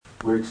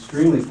We're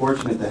extremely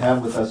fortunate to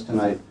have with us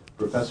tonight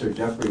Professor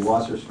Jeffrey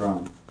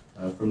Wasserstrom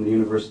from the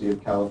University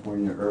of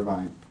California,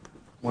 Irvine,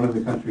 one of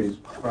the country's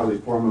probably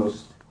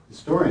foremost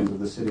historians of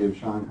the city of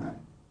Shanghai.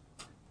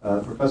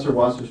 Professor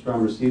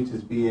Wasserstrom received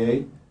his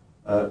BA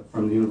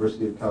from the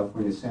University of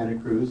California, Santa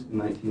Cruz in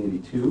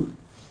 1982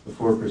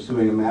 before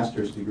pursuing a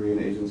master's degree in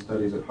Asian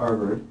Studies at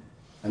Harvard,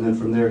 and then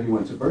from there he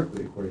went to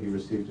Berkeley, where he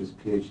received his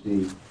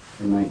PhD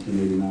in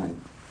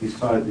 1989. He's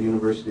taught at the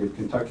University of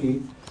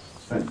Kentucky,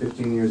 spent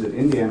 15 years at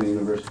Indiana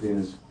University,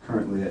 and is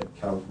currently at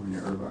California,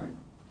 Irvine.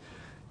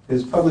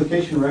 His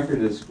publication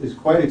record is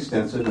quite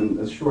extensive, and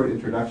a short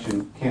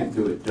introduction can't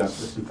do it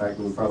justice. In fact,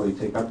 it will probably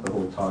take up the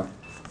whole talk.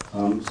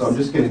 So I'm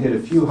just going to hit a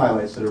few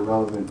highlights that are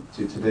relevant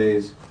to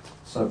today's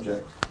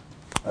subject.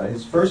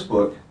 His first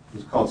book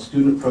is called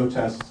Student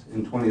Protests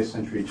in 20th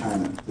Century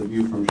China, The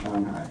View from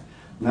Shanghai,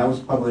 and that was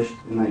published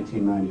in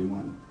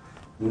 1991.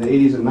 In the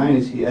 80s and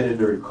 90s, he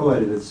edited or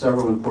co-edited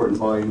several important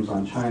volumes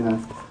on China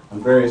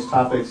on various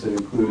topics that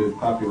included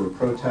popular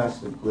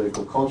protest and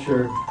political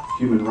culture,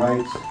 human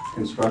rights,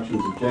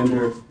 constructions of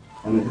gender,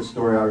 and the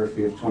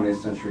historiography of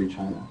 20th century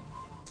China.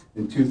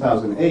 In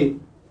 2008,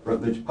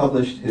 Routledge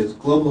published his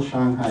Global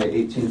Shanghai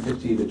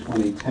 1850 to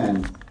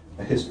 2010,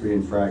 A History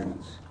in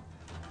Fragments.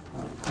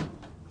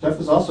 Jeff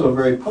is also a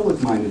very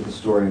public-minded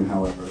historian,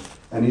 however,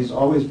 and he's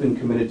always been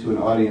committed to an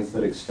audience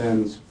that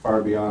extends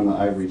far beyond the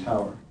ivory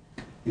tower.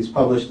 He's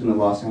published in the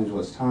Los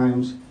Angeles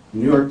Times, the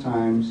New York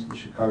Times, the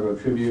Chicago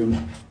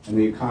Tribune, and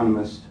The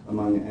Economist,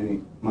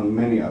 among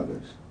many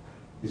others.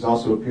 He's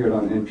also appeared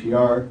on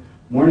NPR,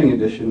 Morning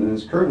Edition, and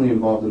is currently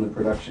involved in the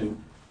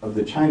production of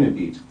the China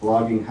Beat,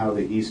 blogging how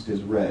the East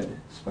is read,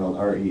 spelled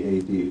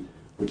R-E-A-D,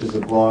 which is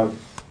a blog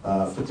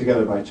put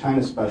together by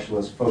China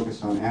specialists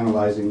focused on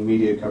analyzing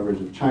media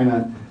coverage of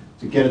China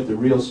to get at the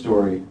real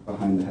story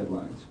behind the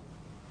headlines.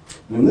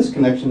 And in this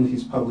connection,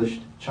 he's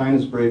published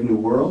China's Brave New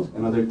World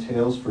and Other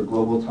Tales for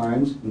Global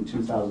Times in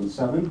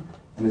 2007,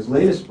 and his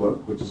latest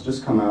book, which has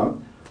just come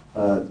out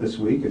this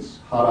week, it's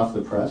hot off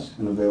the press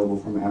and available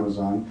from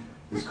Amazon,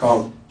 is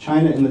called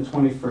China in the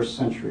 21st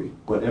Century,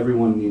 What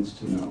Everyone Needs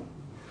to Know.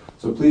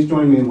 So please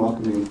join me in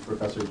welcoming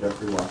Professor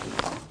Jeffrey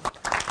Wasserstrom.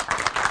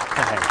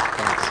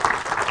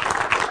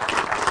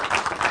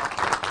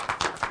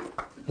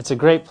 It's a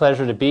great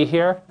pleasure to be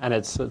here,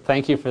 and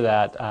thank you for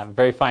that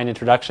very fine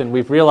introduction.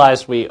 We've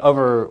realized we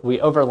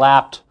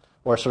overlapped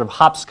or sort of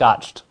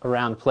hopscotched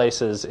around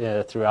places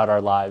throughout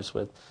our lives.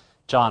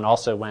 John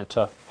also went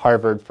to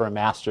Harvard for a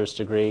master's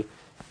degree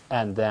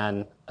and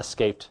then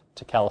escaped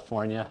to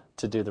California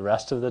to do the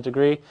rest of the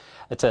degree,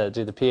 to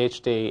do the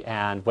PhD,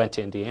 and went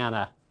to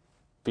Indiana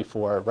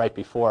right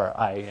before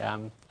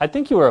I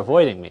think you were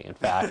avoiding me, in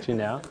fact,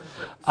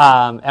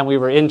 and we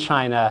were in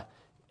China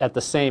at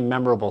the same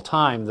memorable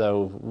time,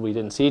 though we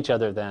didn't see each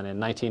other then, in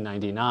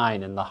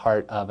 1999, in the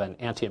heart of an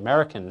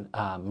anti-American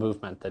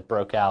movement that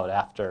broke out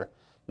after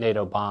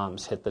NATO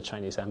bombs hit the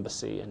Chinese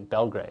embassy in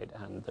Belgrade,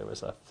 and there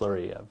was a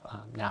flurry of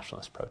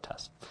nationalist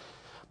protests.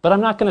 But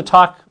I'm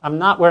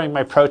not wearing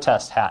my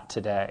protest hat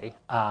today.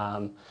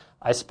 I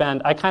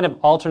kind of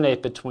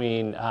alternate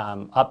between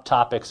up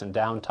topics and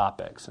down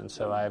topics, and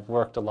so I've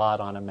worked a lot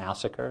on the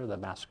massacre of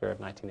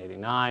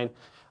 1989.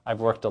 I've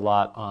worked a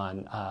lot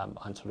on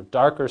sort of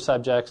darker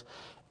subjects.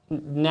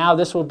 Now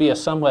this will be a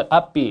somewhat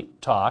upbeat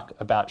talk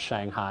about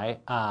Shanghai,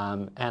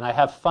 and I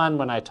have fun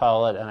when I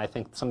tell it, and I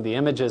think some of the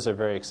images are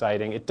very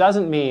exciting. It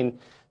doesn't mean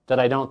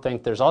that I don't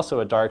think there's also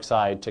a dark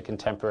side to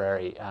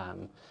contemporary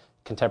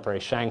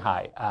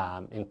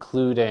Shanghai,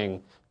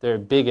 including there are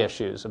big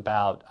issues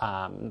about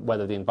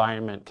whether the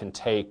environment can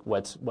take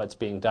what's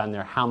being done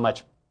there, how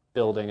much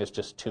building is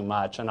just too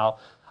much, and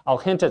I'll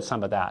hint at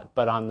some of that,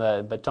 but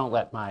don't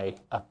let my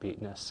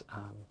upbeatness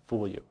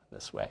fool you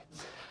this way.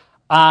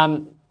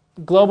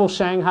 Global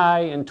Shanghai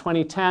in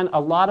 2010. A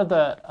lot of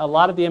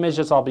the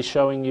images I'll be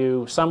showing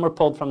you, some were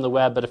pulled from the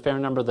web, but a fair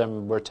number of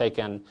them were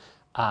taken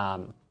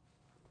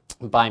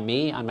by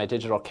me on my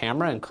digital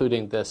camera,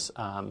 including this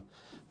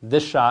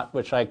shot,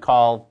 which I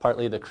call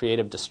partly the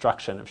creative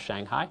destruction of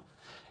Shanghai,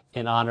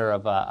 in honor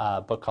of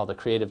a book called The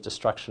Creative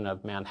Destruction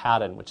of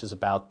Manhattan, which is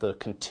about the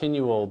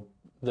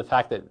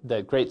fact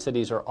that great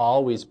cities are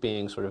always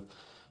being sort of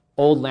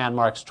old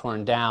landmarks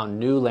torn down,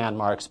 new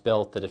landmarks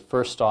built that at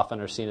first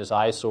often are seen as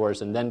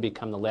eyesores and then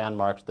become the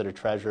landmarks that are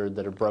treasured,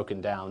 that are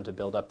broken down to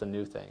build up the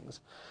new things.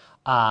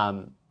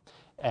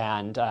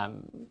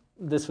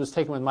 This was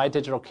taken with my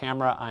digital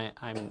camera.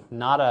 I'm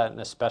not an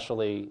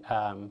especially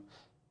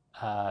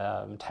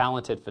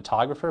talented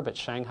photographer, but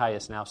Shanghai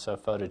is now so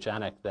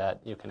photogenic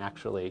that you can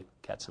actually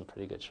get some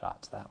pretty good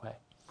shots that way.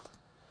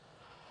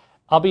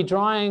 I'll be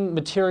drawing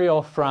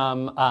material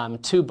from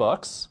two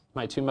books,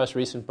 my two most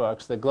recent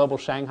books, the Global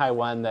Shanghai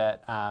one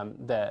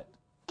that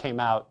came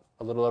out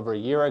a little over a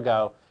year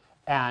ago,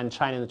 and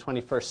China in the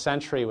 21st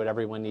Century, What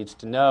Everyone Needs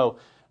to Know,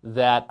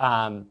 that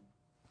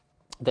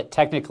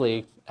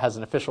technically has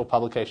an official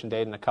publication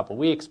date in a couple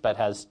weeks, but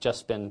has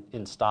just been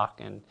in stock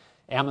in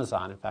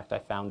Amazon. In fact, I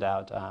found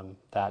out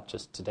that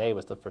just today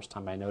was the first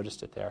time I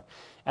noticed it there.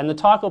 And the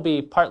talk will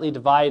be partly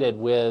divided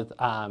with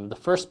the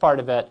first part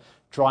of it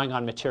drawing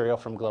on material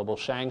from Global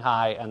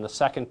Shanghai, and the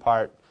second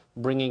part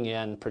bringing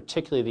in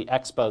particularly the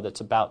expo that's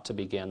about to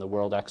begin, the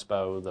World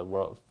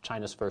Expo,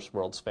 China's first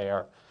World's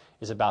Fair,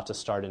 is about to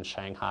start in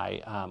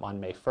Shanghai on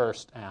May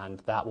 1st, and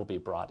that will be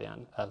brought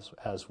in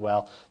as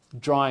well,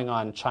 drawing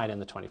on China in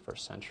the 21st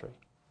century.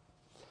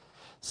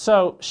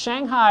 So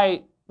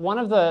Shanghai, one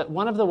of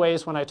the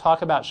ways when I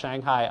talk about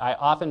Shanghai, I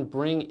often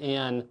bring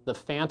in the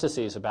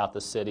fantasies about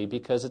the city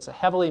because it's a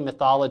heavily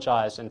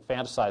mythologized and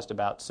fantasized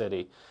about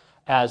city.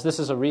 As this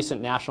is a recent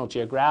National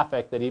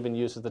Geographic that even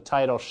uses the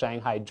title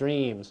Shanghai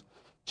Dreams.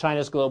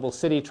 China's global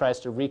city tries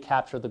to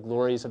recapture the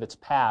glories of its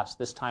past,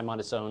 this time on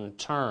its own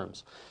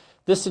terms.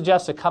 This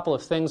suggests a couple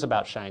of things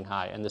about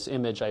Shanghai, and this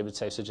image, I would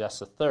say,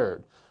 suggests a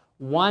third.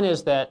 One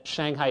is that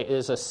Shanghai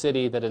is a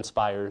city that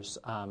inspires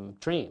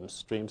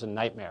dreams and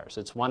nightmares.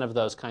 It's one of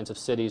those kinds of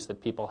cities that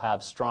people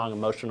have strong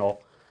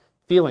emotional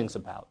feelings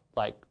about,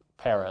 like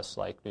Paris,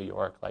 like New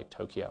York, like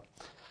Tokyo.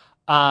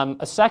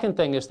 A second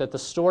thing is that the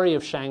story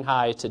of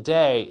Shanghai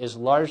today is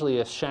largely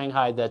a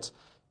Shanghai that's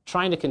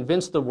trying to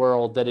convince the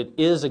world that it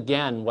is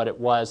again what it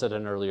was at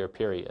an earlier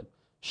period.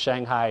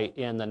 Shanghai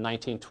in the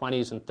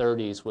 1920s and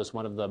 30s was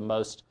one of the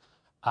most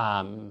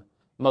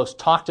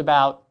talked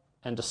about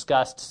and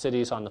discussed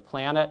cities on the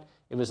planet.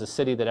 It was a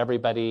city that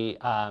everybody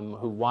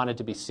who wanted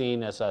to be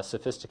seen as a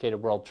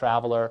sophisticated world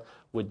traveler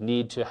would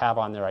need to have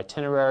on their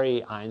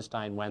itinerary.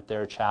 Einstein went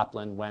there,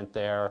 Chaplin went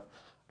there,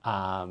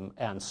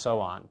 and so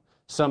on.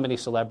 So many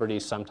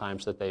celebrities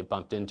sometimes that they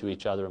bumped into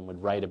each other and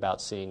would write about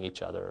seeing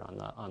each other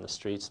on the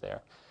streets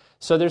there.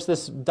 So there's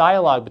this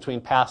dialogue between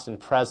past and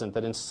present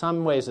that in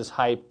some ways is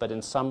hype, but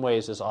in some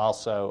ways is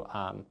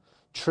also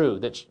true.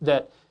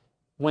 That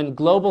when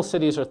global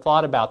cities are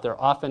thought about, they're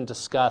often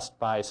discussed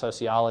by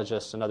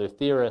sociologists and other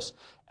theorists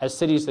as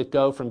cities that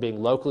go from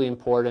being locally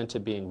important to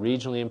being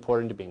regionally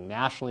important to being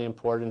nationally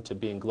important to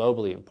being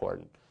globally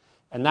important.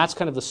 And that's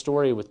kind of the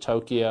story with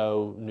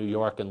Tokyo, New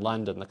York, and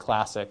London, the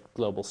classic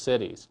global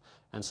cities,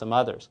 and some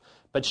others.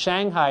 But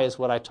Shanghai is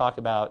what I talk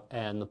about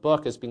in the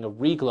book as being a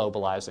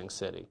re-globalizing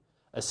city,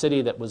 a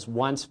city that was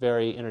once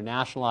very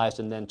internationalized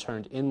and then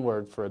turned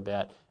inward for a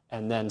bit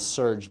and then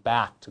surged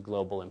back to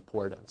global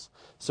importance.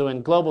 So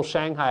in Global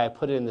Shanghai, I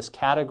put it in this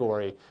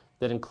category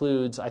that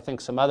includes, I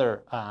think, some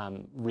other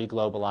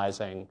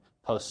re-globalizing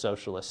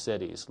post-socialist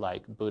cities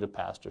like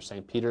Budapest or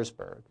St.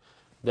 Petersburg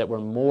that were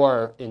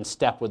more in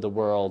step with the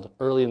world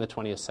early in the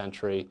 20th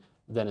century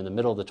than in the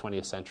middle of the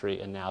 20th century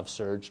and now have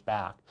surged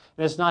back.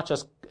 And it's not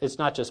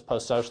just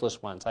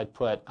post-socialist ones. I'd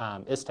put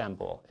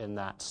Istanbul in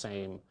that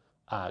same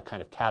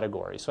kind of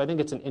category. So I think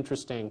it's an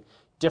interesting,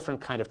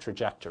 different kind of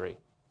trajectory.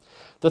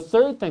 The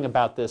third thing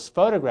about this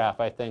photograph,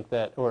 I think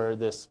that, or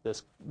this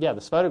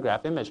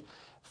photograph image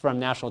from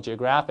National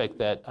Geographic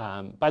that,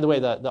 by the way,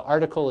 the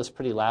article is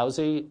pretty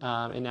lousy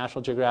in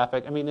National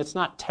Geographic. I mean, it's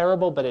not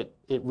terrible, but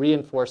it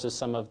reinforces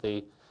some of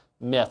the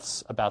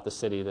myths about the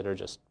city that are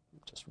just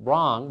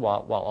wrong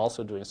while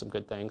also doing some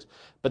good things.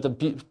 But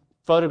the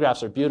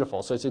photographs are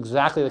beautiful, so it's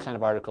exactly the kind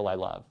of article I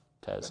love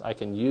because I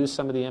can use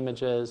some of the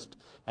images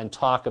and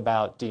talk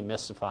about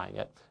demystifying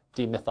it,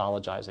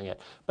 demythologizing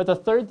it. But the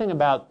third thing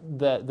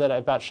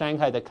about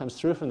Shanghai that comes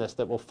through from this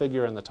that will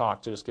figure in the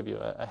talk, to just give you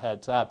a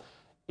heads up,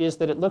 is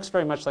that it looks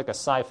very much like a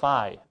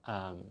sci-fi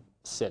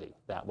city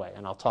that way,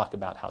 and I'll talk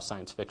about how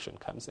science fiction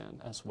comes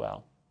in as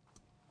well.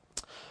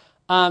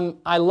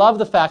 I love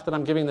the fact that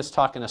I'm giving this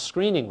talk in a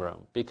screening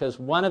room because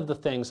one of the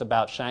things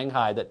about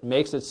Shanghai that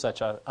makes it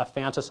such a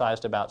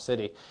fantasized about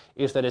city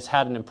is that it's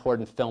had an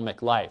important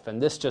filmic life,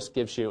 and this just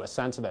gives you a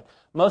sense of it.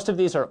 Most of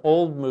these are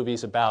old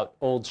movies about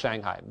old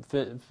Shanghai,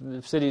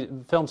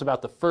 films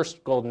about the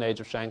first golden age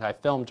of Shanghai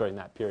filmed during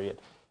that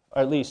period,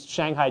 or at least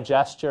Shanghai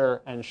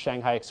Gesture and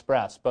Shanghai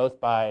Express,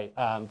 both by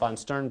von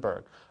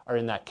Sternberg, are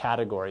in that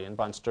category, and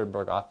von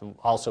Sternberg often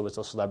also was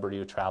a celebrity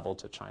who traveled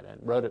to China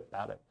and wrote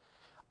about it.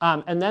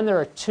 And then there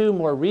are two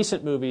more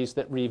recent movies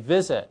that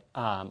revisit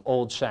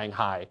old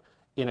Shanghai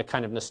in a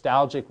kind of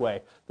nostalgic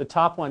way. The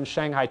top one,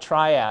 Shanghai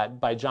Triad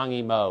by Zhang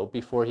Yimou,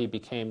 before he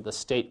became the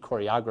state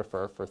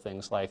choreographer for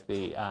things like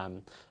the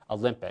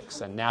Olympics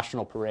and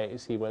national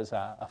parades. He was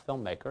a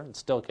filmmaker and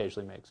still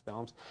occasionally makes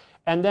films.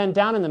 And then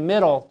down in the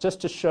middle,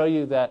 just to show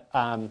you that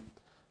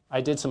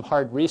I did some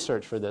hard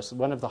research for this.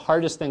 One of the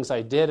hardest things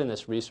I did in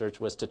this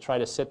research was to try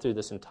to sit through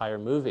this entire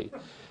movie.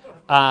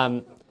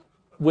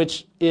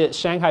 Which is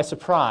Shanghai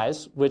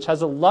Surprise, which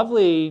has a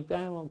lovely,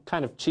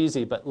 kind of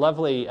cheesy, but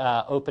lovely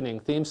opening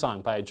theme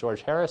song by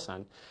George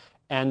Harrison,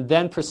 and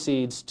then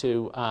proceeds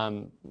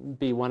to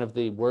be one of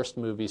the worst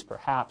movies,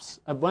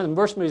 perhaps. One of the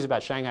worst movies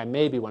about Shanghai,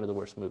 maybe one of the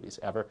worst movies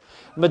ever.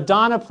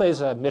 Madonna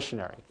plays a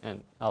missionary,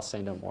 and I'll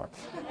say no more.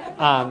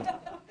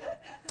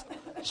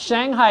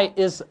 Shanghai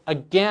is,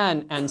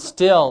 again and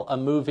still, a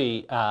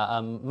movie,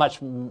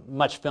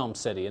 much film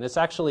city. And it's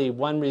actually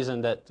one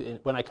reason that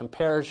when I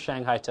compare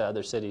Shanghai to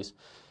other cities,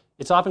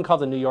 it's often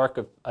called the New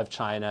York of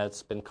China.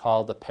 It's been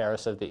called the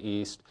Paris of the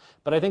East.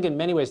 But I think in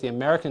many ways the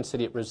American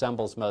city it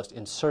resembles most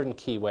in certain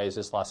key ways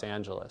is Los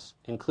Angeles,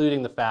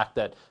 including the fact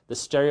that the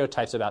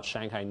stereotypes about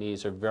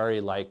Shanghainese are very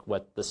like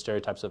what the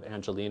stereotypes of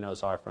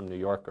Angelenos are from New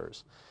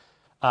Yorkers.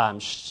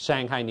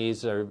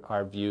 Shanghainese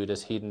are viewed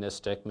as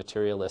hedonistic,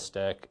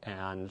 materialistic,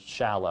 and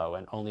shallow,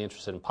 and only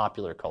interested in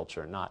popular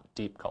culture, not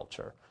deep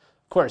culture.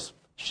 Of course,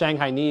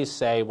 Shanghainese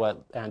say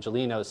what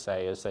Angelenos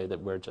say that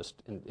we're just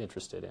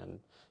interested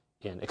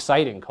in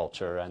exciting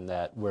culture, and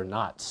that we're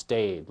not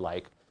staid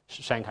like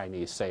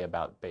Shanghainese say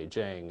about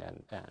Beijing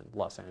and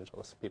Los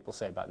Angeles, people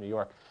say about New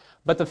York.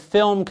 But the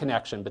film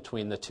connection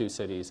between the two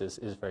cities is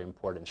very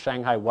important.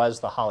 Shanghai was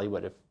the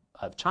Hollywood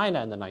of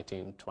China in the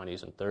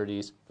 1920s and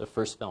 30s, the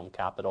first film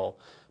capital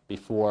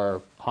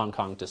before Hong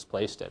Kong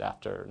displaced it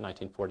after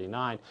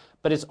 1949.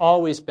 But it's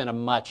always been a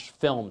much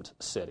filmed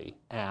city,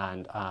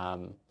 and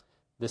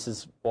this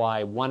is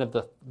why one of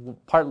the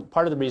part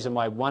of the reason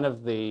why one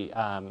of the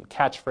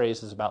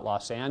catchphrases about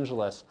Los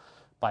Angeles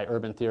by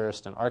urban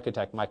theorist and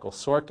architect Michael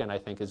Sorkin, I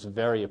think, is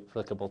very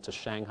applicable to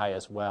Shanghai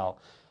as well.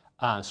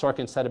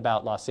 Sorkin said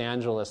about Los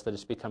Angeles that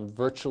it's become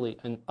virtually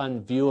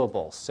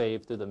unviewable,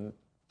 save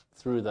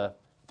through the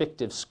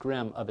fictive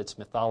scrim of its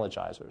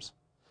mythologizers.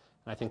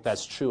 And I think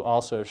that's true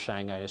also of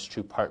Shanghai. It's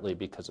true partly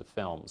because of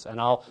films. And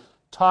I'll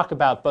talk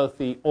about both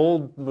the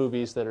old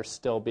movies that are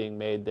still being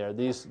made there.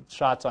 These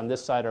shots on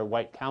this side are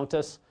White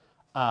Countess,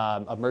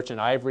 a Merchant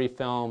Ivory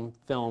film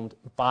filmed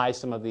by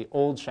some of the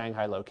old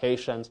Shanghai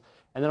locations.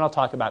 And then I'll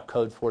talk about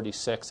Code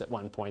 46 at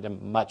one point, a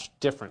much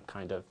different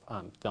kind of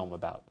film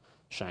about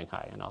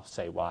Shanghai, and I'll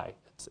say why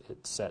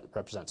it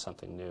represents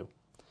something new.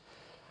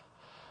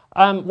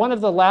 One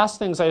of the last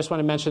things I just want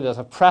to mention as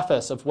a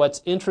preface of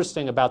what's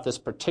interesting about this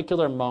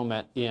particular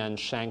moment in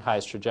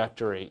Shanghai's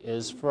trajectory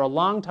is for a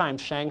long time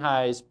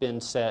Shanghai's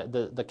been said,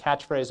 the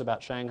catchphrase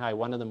about Shanghai,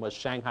 one of them was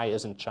Shanghai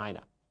isn't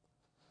China.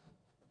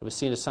 It was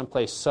seen as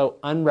someplace so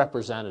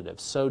unrepresentative,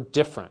 so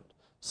different,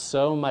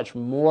 so much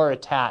more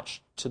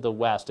attached to the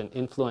West and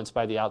influenced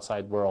by the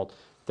outside world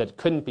that it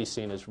couldn't be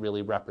seen as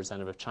really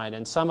representative of China.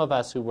 And some of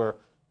us who were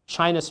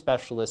China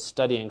specialists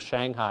studying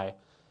Shanghai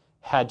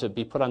had to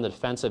be put on the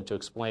defensive to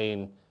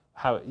explain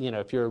how,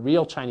 if you're a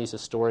real Chinese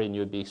historian, you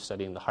would be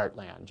studying the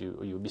heartland. You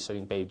would be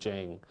studying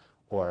Beijing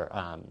or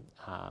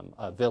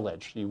a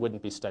village. You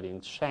wouldn't be studying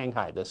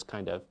Shanghai, this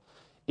kind of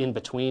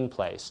in-between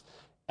place.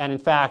 And in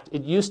fact,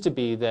 it used to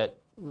be that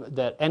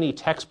any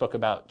textbook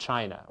about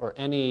China or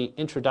any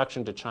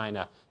introduction to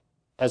China,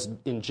 as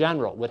in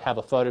general, would have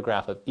a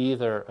photograph of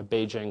either a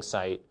Beijing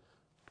site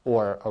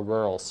or a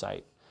rural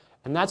site.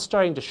 And that's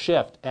starting to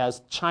shift.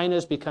 As China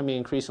is becoming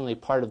increasingly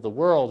part of the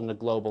world in a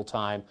global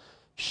time,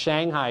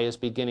 Shanghai is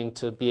beginning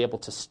to be able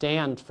to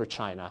stand for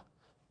China,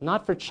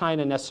 not for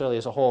China necessarily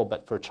as a whole,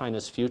 but for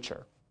China's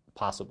future,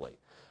 possibly.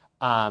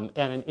 And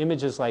in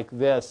images like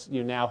this,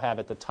 you now have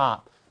at the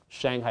top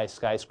Shanghai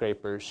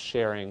skyscrapers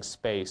sharing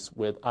space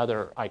with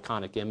other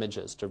iconic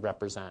images to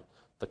represent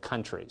the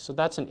country. So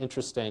that's an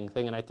interesting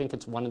thing, and I think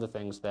it's one of the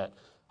things that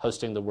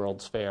hosting the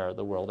World's Fair,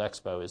 the World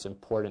Expo, is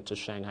important to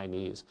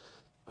Shanghainese,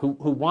 who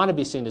want to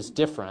be seen as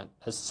different,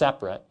 as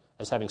separate,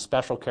 as having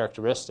special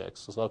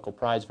characteristics, as local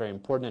pride is very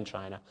important in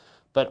China,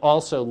 but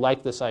also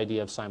like this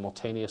idea of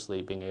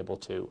simultaneously being able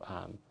to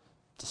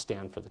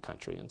stand for the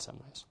country in some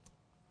ways.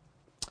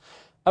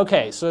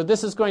 Okay, so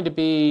this is going to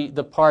be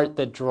the part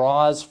that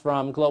draws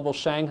from Global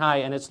Shanghai,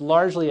 and it's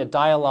largely a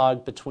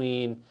dialogue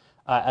between,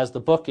 as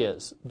the book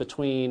is,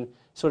 between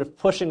sort of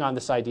pushing on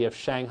this idea of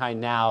Shanghai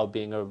now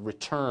being a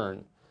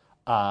return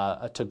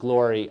to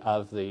glory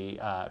of the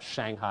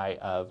Shanghai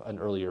of an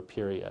earlier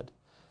period.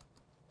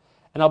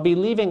 And I'll be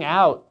leaving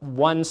out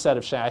one set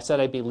of Shanghai. I said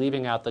I'd be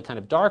leaving out the kind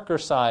of darker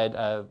side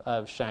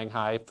of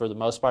Shanghai for the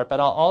most part, but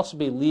I'll also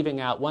be leaving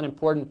out one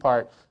important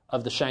part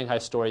of the Shanghai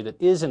story that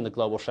is in the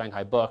Global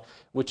Shanghai book,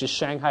 which is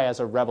Shanghai as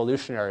a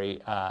revolutionary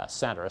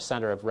center, a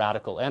center of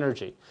radical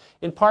energy.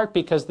 In part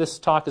because this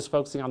talk is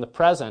focusing on the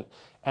present,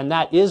 and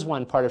that is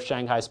one part of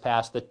Shanghai's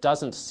past that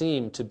doesn't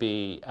seem to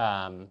be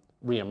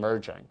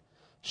reemerging.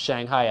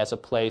 Shanghai as a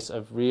place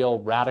of real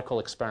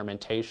radical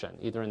experimentation,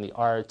 either in the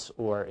arts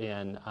or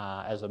in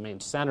as a main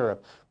center of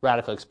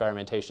radical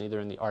experimentation,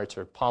 either in the arts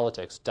or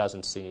politics,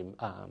 doesn't seem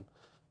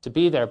to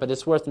be there. But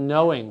it's worth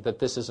knowing that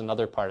this is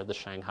another part of the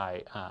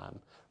Shanghai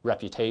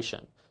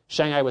reputation.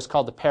 Shanghai was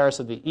called the Paris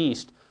of the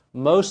East,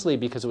 mostly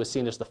because it was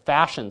seen as the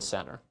fashion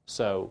center.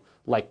 So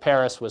like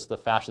Paris was the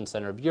fashion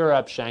center of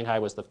Europe, Shanghai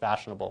was the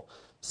fashionable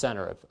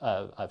center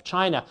of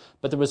China.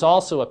 But there was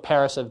also a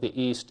Paris of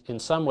the East in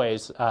some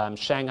ways.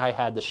 Shanghai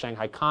had the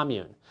Shanghai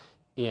Commune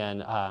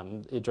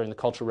during the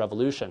Cultural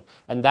Revolution,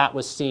 and that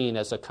was seen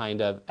as a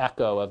kind of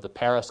echo of the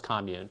Paris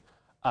Commune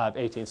of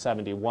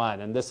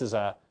 1871. And this is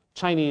a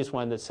Chinese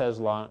one that says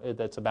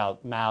that's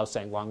about Mao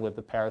saying, "Long live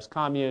the Paris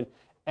Commune."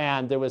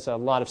 And there was a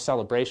lot of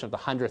celebration of the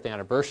 100th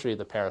anniversary of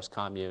the Paris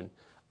Commune,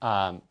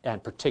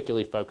 and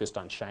particularly focused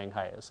on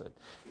Shanghai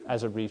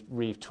as a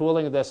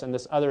retooling of this. And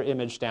this other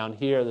image down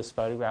here, this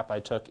photograph I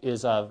took,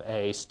 is of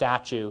a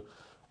statue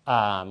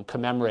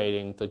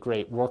commemorating the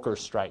great worker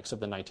strikes of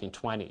the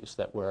 1920s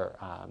that were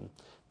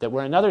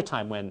another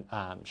time when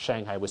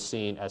Shanghai was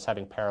seen as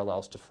having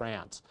parallels to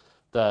France.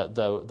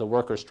 The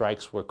worker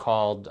strikes were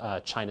called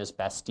China's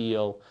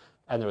Bastille.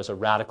 And there was a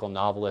radical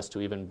novelist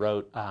who even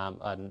wrote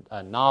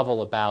a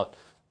novel about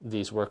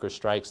these worker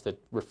strikes that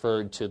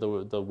referred to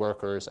the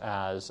workers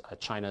as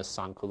China's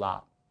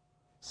sans-culottes.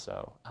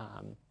 So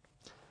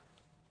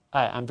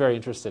I'm very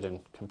interested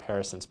in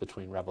comparisons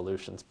between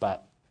revolutions,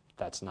 but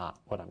that's not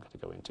what I'm going to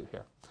go into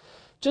here.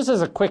 Just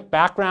as a quick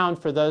background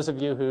for those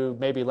of you who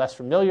may be less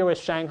familiar with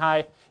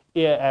Shanghai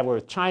or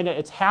with China,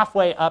 it's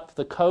halfway up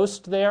the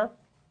coast there.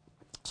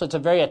 So it's a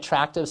very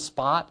attractive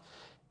spot.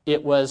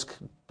 It was,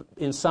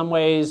 in some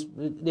ways,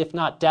 if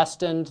not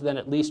destined, then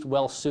at least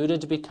well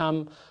suited to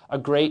become a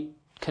great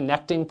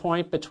connecting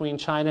point between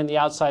China and the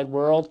outside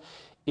world.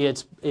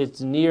 It's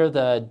near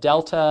the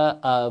delta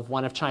of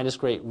one of China's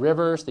great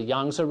rivers, the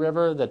Yangtze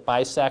River, that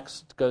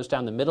bisects, goes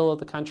down the middle of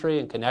the country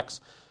and connects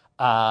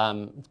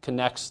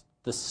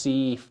the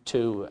sea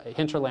to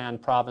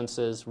hinterland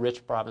provinces,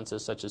 rich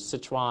provinces such as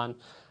Sichuan.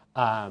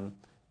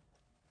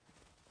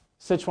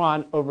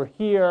 Sichuan over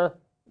here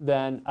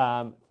then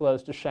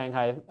flows to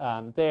Shanghai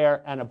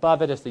there, and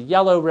above it is the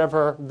Yellow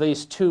River,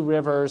 these two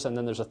rivers, and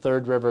then there's a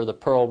third river, the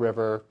Pearl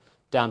River,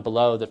 down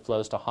below that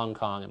flows to Hong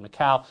Kong and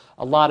Macau.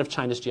 A lot of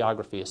China's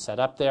geography is set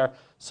up there,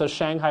 so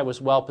Shanghai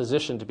was well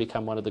positioned to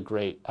become one of the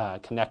great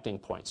connecting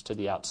points to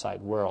the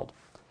outside world.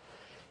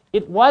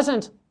 It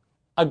wasn't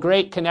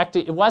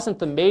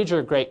the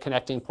major great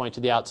connecting point to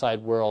the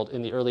outside world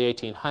in the early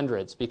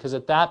 1800s, because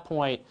at that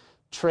point,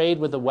 trade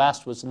with the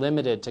West was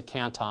limited to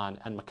Canton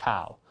and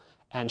Macau,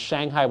 and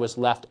Shanghai was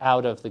left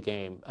out of the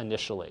game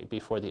initially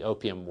before the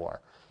Opium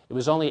War. It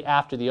was only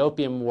after the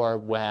Opium War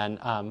when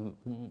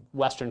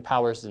Western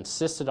powers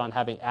insisted on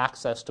having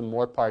access to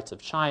more parts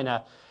of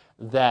China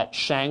that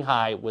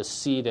Shanghai was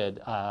ceded.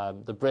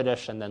 The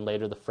British and then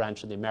later the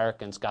French and the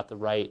Americans got the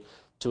right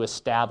to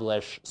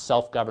establish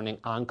self-governing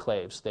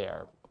enclaves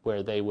there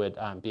where they would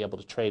be able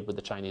to trade with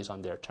the Chinese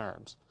on their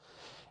terms.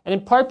 And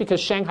in part because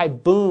Shanghai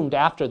boomed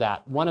after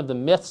that, one of the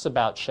myths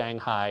about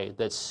Shanghai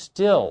that's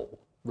still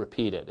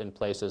repeated in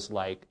places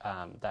like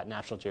that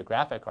National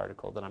Geographic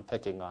article that I'm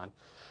picking on,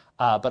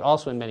 but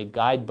also in many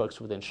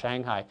guidebooks within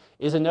Shanghai,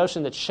 is a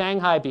notion that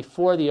Shanghai,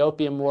 before the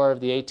Opium War of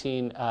the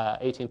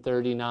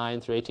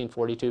 1839 through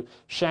 1842,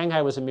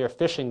 Shanghai was a mere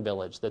fishing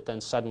village that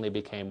then suddenly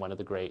became one of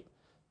the great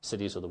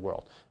cities of the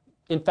world.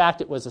 In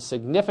fact, it was a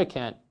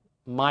significant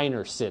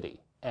minor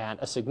city and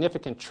a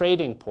significant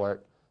trading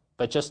port,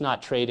 but just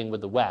not trading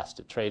with the West.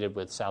 It traded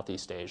with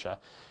Southeast Asia.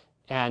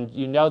 And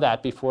you know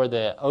that before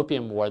the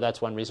Opium War,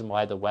 that's one reason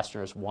why the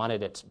Westerners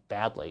wanted it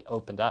badly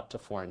opened up to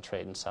foreign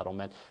trade and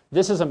settlement.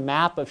 This is a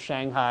map of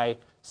Shanghai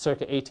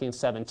circa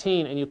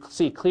 1817, and you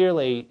see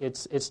clearly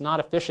it's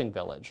not a fishing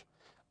village.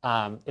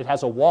 It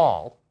has a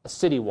wall, a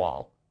city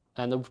wall,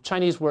 and the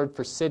Chinese word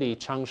for city,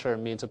 Changshe,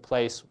 means a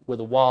place with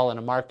a wall and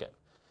a market.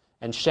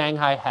 And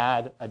Shanghai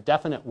had a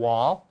definite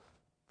wall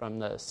from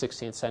the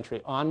 16th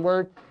century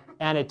onward,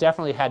 and it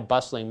definitely had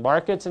bustling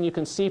markets. And you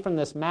can see from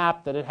this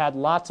map that it had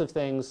lots of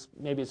things.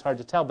 Maybe it's hard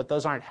to tell, but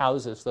those aren't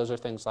houses. Those are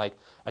things like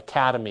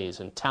academies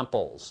and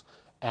temples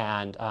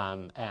and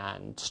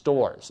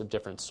stores of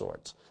different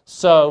sorts.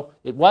 So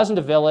it wasn't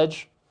a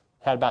village.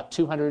 It had about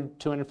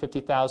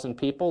 250,000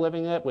 people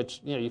living in it, which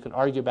you can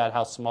argue about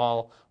how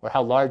small or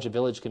how large a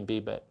village can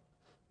be, but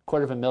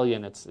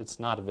 250,000, it's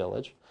not a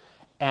village.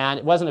 And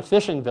it wasn't a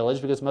fishing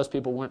village because most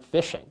people weren't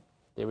fishing.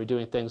 They were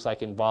doing things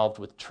like involved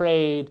with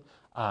trade.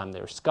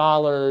 There were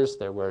scholars,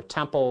 there were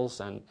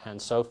temples,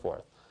 and so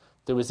forth.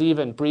 There was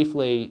even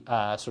briefly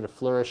sort of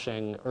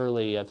flourishing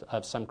early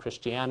of some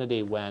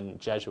Christianity when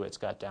Jesuits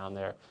got down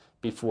there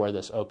before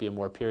this Opium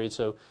War period.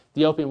 So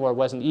the Opium War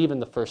wasn't even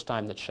the first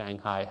time that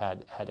Shanghai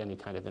had any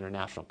kind of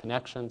international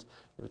connections,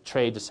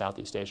 trade to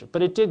Southeast Asia.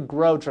 But it did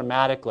grow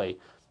dramatically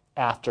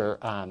after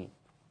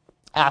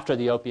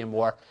the Opium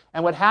War.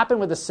 And what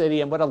happened with the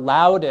city and what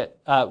allowed it,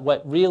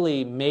 what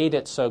really made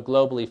it so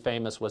globally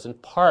famous was in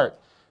part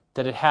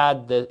that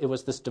it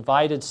was this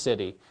divided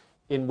city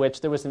in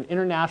which there was an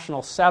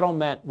international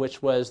settlement,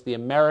 which was the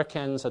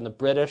Americans and the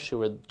British, who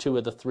were two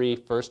of the three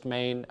first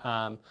main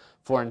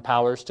foreign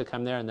powers to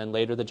come there, and then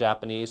later the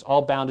Japanese,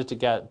 all banded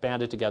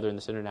together in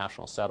this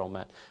international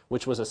settlement,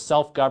 which was a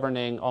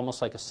self-governing,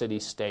 almost like a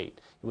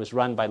city-state. It was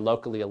run by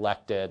locally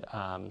elected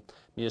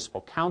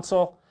municipal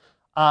council.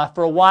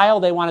 For a while,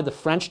 they wanted the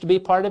French to be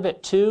part of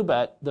it too,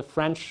 but the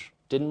French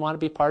didn't want to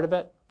be part of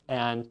it,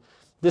 and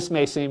this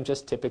may seem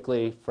just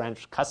typically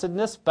French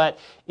cussedness, but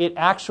it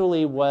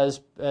actually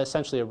was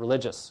essentially a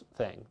religious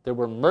thing. There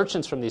were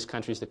merchants from these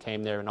countries that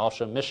came there and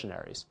also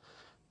missionaries.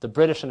 The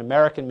British and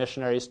American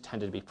missionaries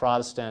tended to be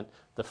Protestant.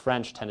 The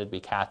French tended to be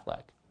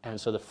Catholic. And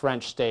so the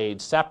French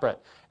stayed separate.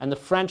 And the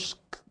French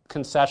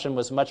concession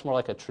was much more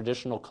like a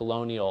traditional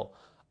colonial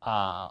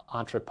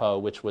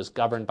entrepot, which was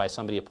governed by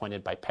somebody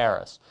appointed by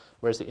Paris,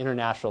 whereas the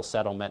international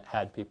settlement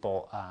had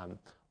people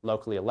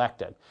locally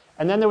elected.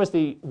 And then there was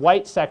the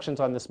white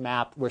sections on this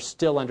map were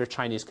still under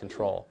Chinese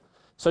control.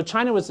 So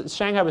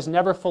Shanghai was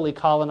never fully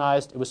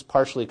colonized. It was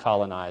partially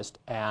colonized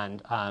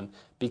and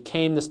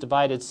became this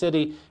divided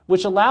city,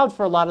 which allowed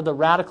for a lot of the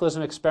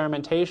radicalism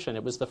experimentation.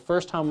 It was the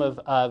first home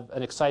of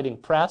an exciting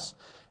press.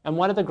 And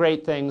one of the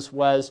great things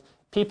was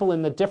people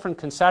in the different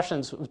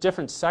concessions,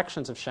 different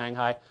sections of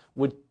Shanghai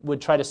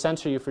would try to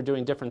censor you for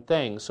doing different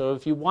things. So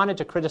if you wanted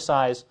to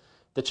criticize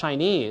the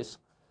Chinese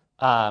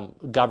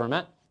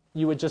government,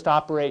 you would just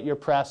operate your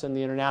press in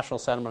the international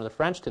settlement of the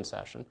French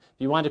concession. If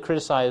you wanted to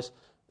criticize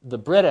the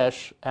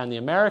British and the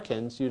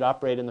Americans, you'd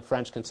operate in the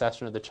French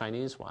concession or the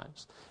Chinese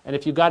ones. And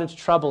if you got into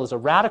trouble as a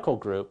radical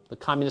group, the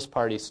Communist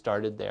Party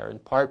started there, in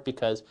part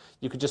because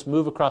you could just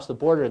move across the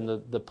border and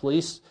the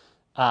police,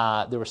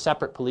 there were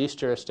separate police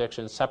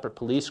jurisdictions, separate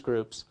police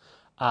groups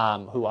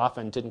who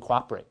often didn't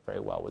cooperate very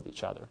well with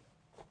each other.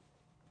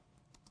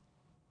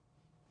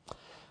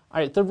 All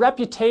right, the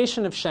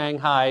reputation of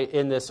Shanghai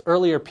in this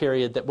earlier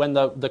period, that when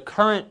the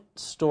current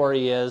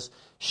story is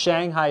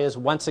Shanghai is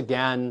once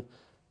again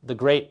the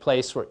great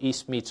place where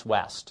East meets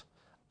West.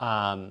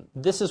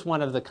 This is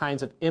one of the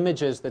kinds of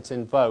images that's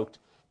invoked.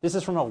 This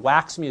is from a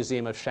wax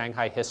museum of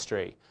Shanghai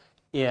history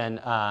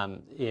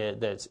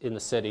that's in the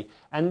city.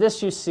 And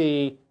this you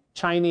see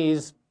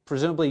Chinese,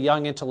 presumably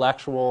young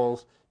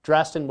intellectuals,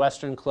 dressed in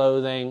Western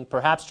clothing,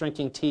 perhaps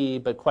drinking tea,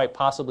 but quite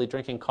possibly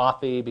drinking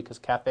coffee because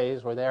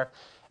cafes were there.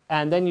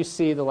 And then you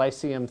see the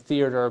Lyceum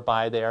Theater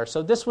by there.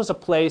 So this was a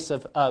place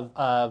of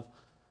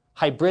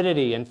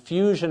hybridity and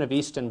fusion of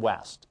East and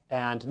West.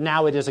 And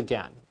now it is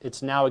again.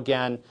 It's now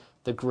again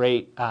the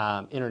great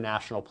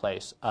international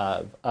place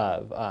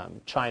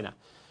of China.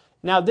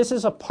 Now, this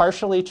is a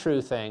partially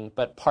true thing,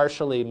 but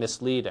partially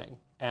misleading.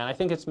 And I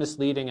think it's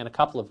misleading in a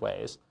couple of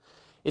ways.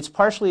 It's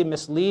partially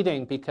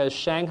misleading because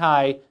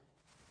Shanghai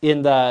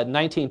in the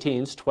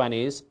 19-teens,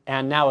 20s,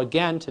 and now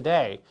again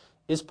today,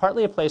 is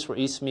partly a place where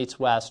East meets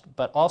West,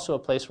 but also a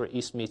place where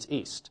East meets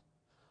East.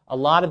 A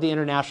lot of the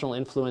international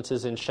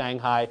influences in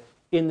Shanghai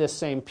in this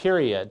same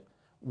period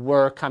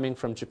were coming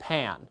from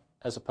Japan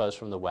as opposed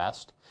from the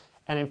West.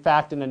 And in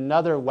fact, in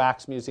another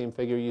wax museum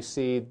figure, you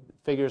see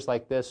figures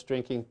like this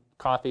drinking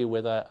coffee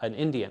with an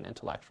Indian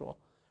intellectual,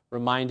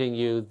 reminding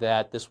you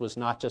that this was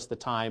not just the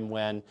time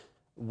when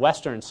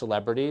Western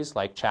celebrities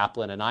like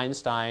Chaplin and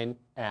Einstein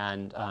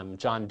and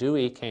John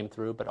Dewey came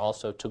through, but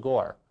also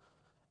Tagore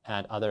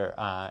and other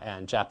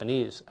and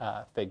Japanese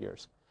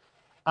figures.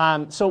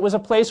 So it was a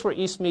place where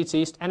East meets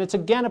East, and it's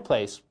again a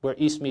place where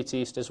East meets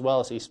East as well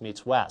as East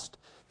meets West.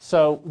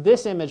 So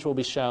this image will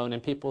be shown,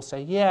 and people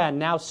say, yeah,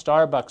 now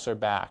Starbucks are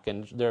back,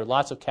 and there are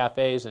lots of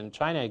cafes in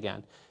China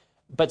again.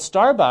 But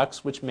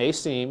Starbucks, which may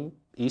seem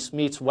East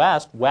meets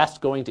West, West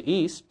going to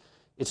East,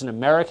 it's an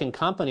American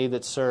company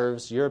that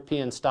serves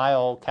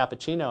European-style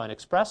cappuccino and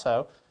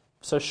espresso,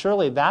 so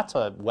surely that's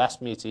a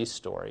West meets East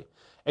story.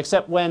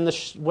 Except when the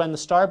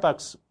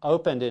Starbucks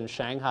opened in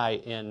Shanghai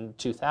in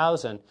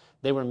 2000,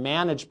 they were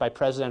managed by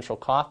Presidential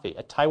Coffee,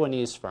 a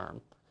Taiwanese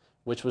firm,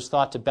 which was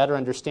thought to better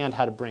understand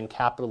how to bring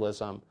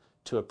capitalism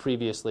to a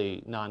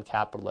previously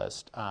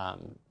non-capitalist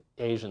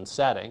Asian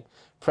setting.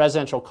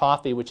 Presidential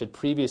Coffee, which had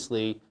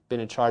previously been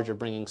in charge of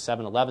bringing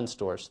 7-Eleven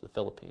stores to the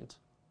Philippines.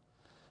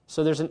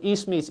 So there's an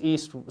East meets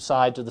East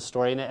side to the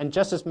story, and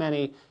just as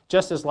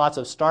lots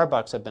of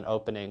Starbucks have been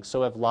opening,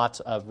 so have lots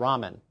of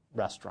ramen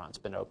restaurants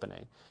been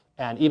opening.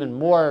 And even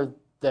more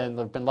than,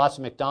 there have been lots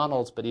of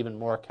McDonald's, but even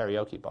more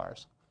karaoke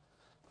bars.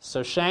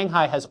 So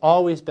Shanghai has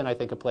always been, I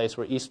think, a place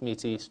where East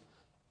meets East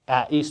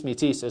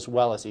as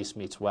well as East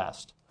meets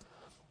West.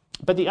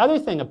 But the other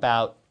thing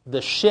about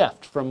the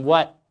shift from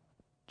what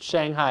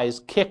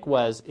Shanghai's kick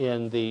was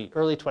in the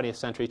early 20th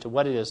century to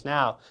what it is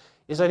now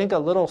is, I think, a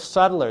little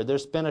subtler.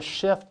 There's been a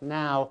shift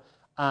now.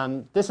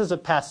 This is a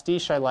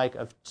pastiche I like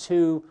of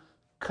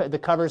the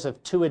covers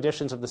of two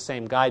editions of the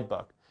same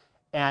guidebook.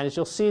 And as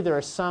you'll see,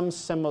 there's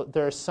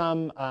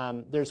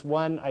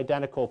one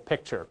identical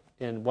picture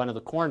in one of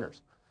the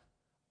corners.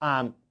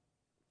 In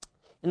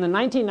the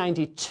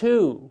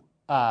 1992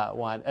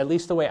 one, at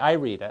least the way I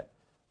read it,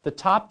 the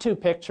top two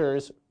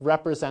pictures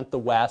represent the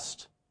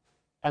West,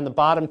 and the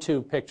bottom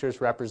two pictures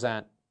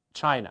represent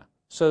China.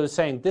 So it's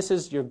saying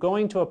you're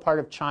going to a part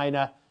of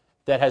China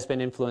that has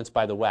been influenced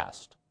by the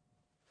West.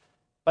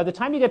 By the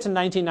time you get to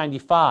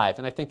 1995,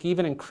 and I think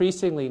even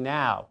increasingly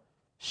now,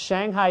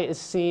 Shanghai is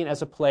seen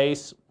as a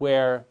place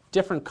where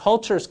different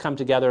cultures come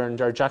together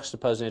and are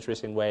juxtaposed in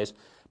interesting ways,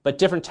 but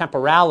different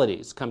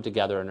temporalities come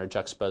together and are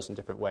juxtaposed in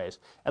different ways.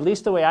 At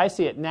least the way I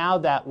see it, now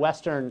that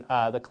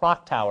the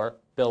clock tower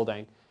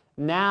building,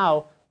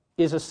 now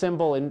is a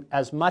symbol in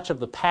as much of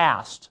the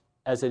past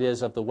as it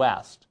is of the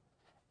West.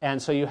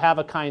 And so you have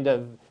a kind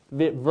of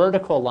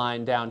vertical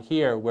line down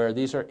here where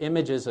these are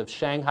images of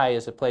Shanghai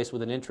as a place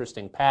with an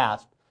interesting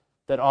past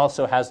that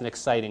also has an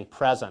exciting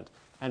present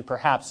and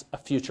perhaps a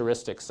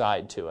futuristic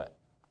side to it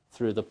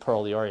through the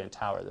Pearl the Orient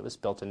Tower that was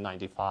built in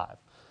 95.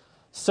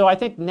 So I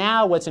think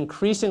now what's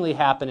increasingly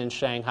happened in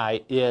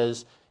Shanghai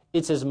is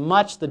it's as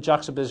much the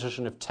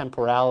juxtaposition of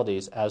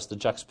temporalities as the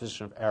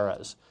juxtaposition of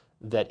eras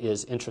that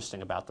is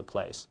interesting about the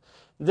place.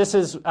 This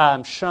is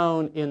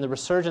shown in the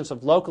resurgence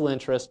of local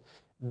interest.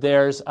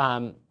 There's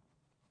the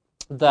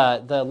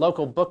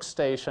local book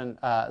station,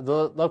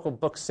 the local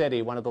book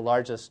city, one of the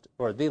largest,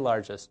 or the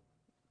largest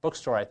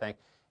bookstore, I think,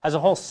 has a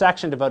whole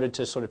section devoted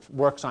to sort of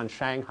works on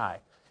Shanghai.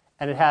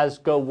 And it has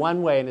Go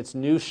One Way, and it's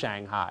New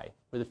Shanghai.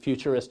 with the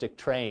futuristic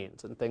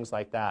trains and things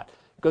like that.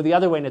 Go the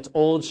other way, and it's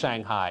old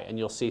Shanghai, and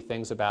you'll see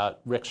things about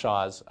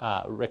rickshaws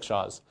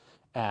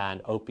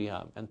and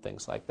opium and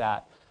things like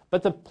that.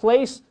 But the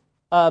place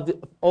of the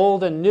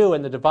old and new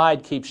and the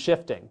divide keeps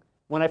shifting.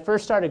 When I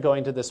first started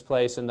going to this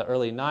place in the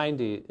late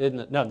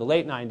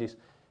 90s,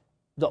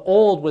 the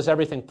old was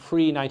everything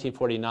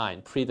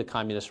pre-1949, pre the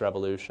Communist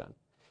Revolution.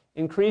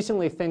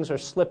 Increasingly, things are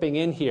slipping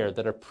in here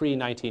that are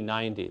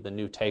pre-1990, the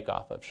new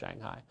takeoff of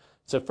Shanghai.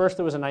 So first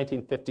there was a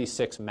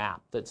 1956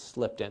 map that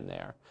slipped in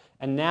there.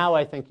 And now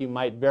I think you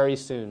might very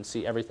soon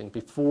see everything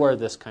before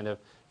this kind of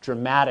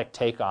dramatic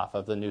takeoff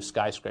of the new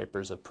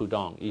skyscrapers of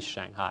Pudong, East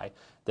Shanghai,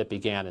 that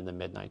began in the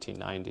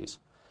mid-1990s.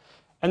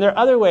 And there are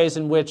other ways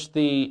in which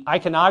the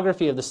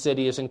iconography of the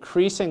city is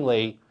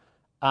increasingly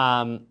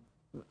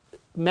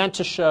meant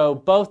to show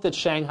both that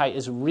Shanghai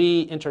is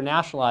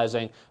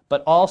re-internationalizing,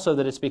 but also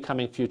that it's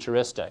becoming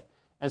futuristic.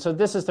 And so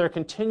this is their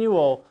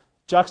continual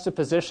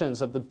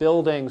juxtapositions of the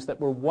buildings that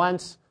were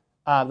once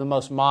the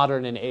most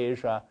modern in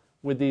Asia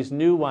with these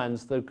new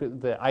ones,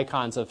 the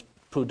icons of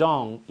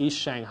Pudong, East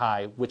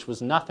Shanghai, which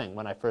was nothing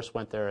when I first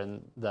went there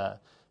in the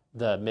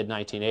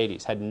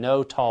mid-1980s, had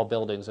no tall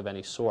buildings of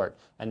any sort,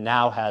 and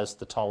now has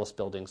the tallest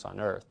buildings on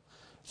Earth.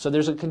 So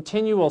there's a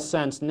continual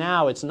sense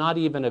now, it's not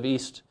even of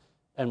East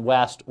and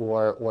West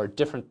or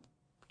different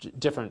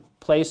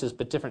places,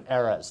 but different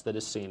eras that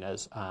is seen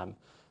as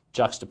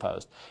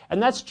juxtaposed.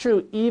 And that's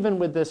true even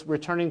with this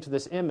returning to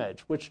this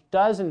image, which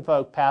does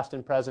invoke past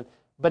and present,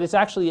 but it's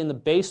actually in the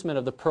basement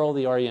of the Pearl of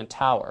the Orient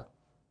Tower,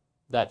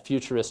 that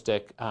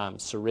futuristic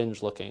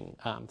syringe-looking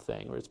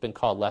thing, or it's been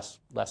called less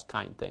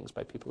kind things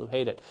by people who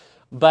hate it.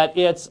 But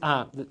it's,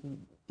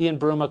 Ian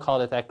Bruma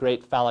called it that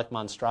great phallic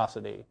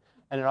monstrosity.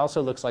 And it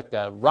also looks like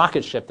a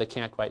rocket ship that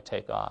can't quite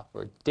take off,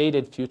 or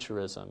dated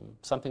futurism,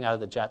 something out of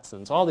the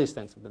Jetsons. All these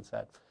things have been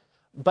said.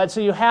 But so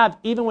you have,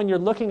 even when you're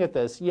looking at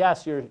this,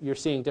 yes, you're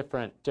seeing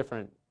different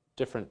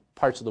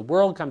parts of the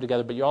world come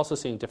together, but you're also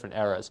seeing different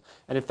eras.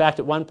 And in fact,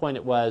 at one point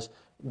it was,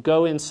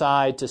 go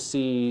inside to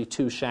see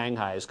two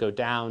Shanghais, go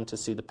down to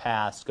see the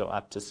past, go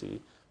up to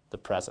see the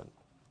present.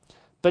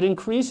 But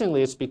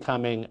increasingly it's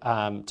becoming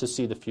to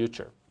see the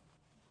future.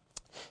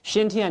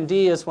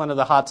 Xintiandi is one of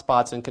the hot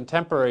spots in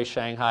contemporary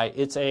Shanghai.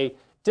 It's a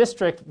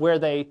district where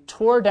they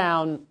tore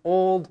down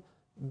old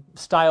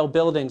style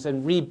buildings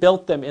and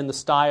rebuilt them in the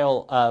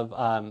style of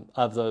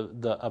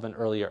an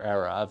earlier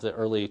era, of the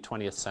early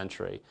 20th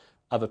century,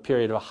 of a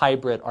period of a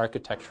hybrid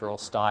architectural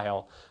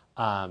style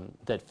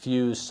that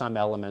fused some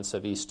elements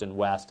of East and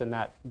West. And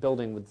that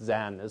building with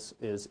Zen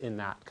is in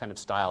that kind of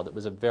style that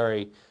was a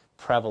very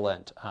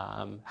prevalent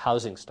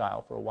housing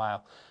style for a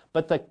while.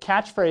 But the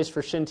catchphrase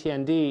for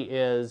Xintiandi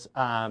is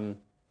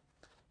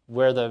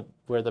where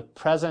the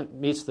present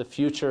meets the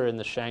future in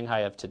the Shanghai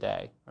of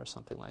today, or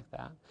something like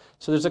that.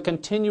 So there's a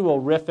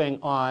continual riffing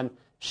on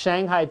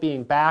Shanghai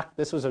being back.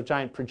 This was a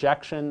giant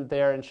projection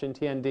there in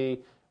Xintiandi,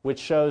 which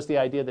shows the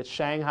idea that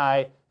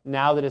Shanghai,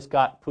 now that it's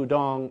got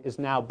Pudong, is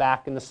now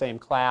back in the same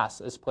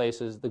class as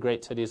places, the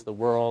great cities of the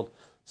world,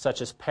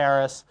 such as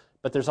Paris.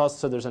 But there's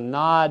a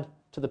nod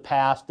to the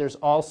past. There's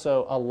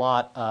also a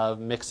lot of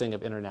mixing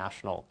of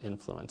international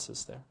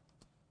influences there.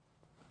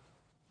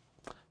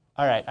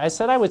 All right, I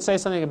said I would say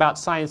something about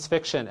science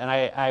fiction, and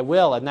I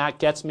will, and that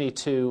gets me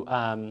to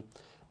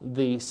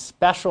the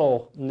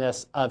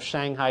specialness of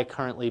Shanghai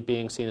currently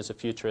being seen as a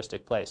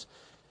futuristic place.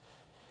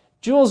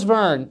 Jules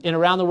Verne, in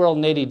Around the World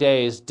in 80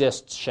 Days,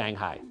 dissed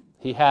Shanghai.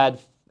 He had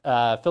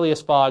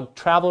Phileas Fogg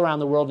travel around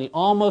the world, and he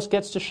almost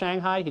gets to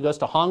Shanghai. He goes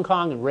to Hong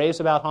Kong and raves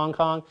about Hong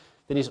Kong.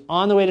 Then he's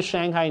on the way to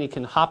Shanghai, and he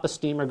can hop a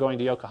steamer going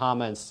to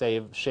Yokohama and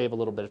shave a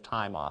little bit of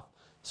time off.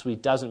 So he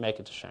doesn't make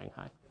it to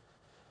Shanghai.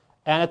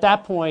 And at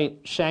that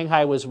point,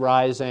 Shanghai was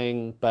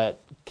rising,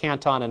 but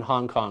Canton and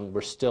Hong Kong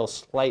were still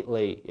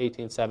slightly,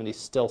 1870,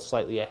 still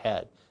slightly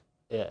ahead.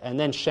 And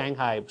then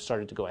Shanghai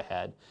started to go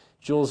ahead.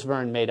 Jules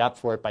Verne made up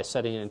for it by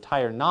setting an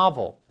entire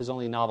novel. His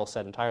only novel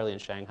set entirely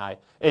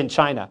in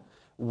China,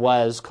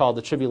 was called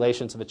The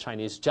Tribulations of a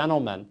Chinese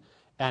Gentleman,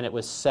 and it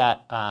was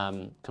set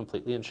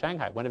completely in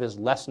Shanghai. One of his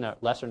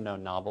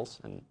lesser-known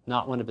novels, and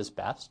not one of his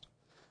best.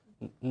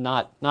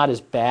 Not as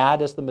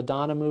bad as the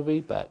Madonna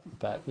movie, but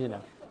you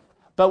know.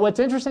 But what's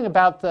interesting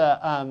about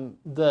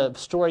the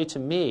story to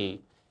me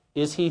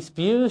is he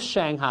views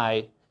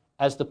Shanghai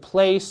as the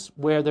place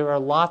where there are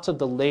lots of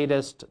the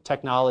latest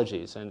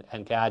technologies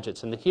and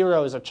gadgets. And the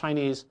hero is a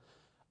Chinese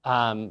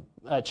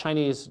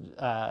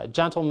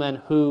gentleman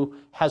who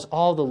has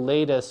all the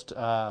latest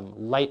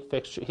light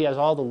fixture. He has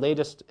all the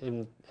latest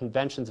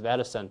inventions of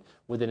Edison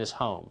within his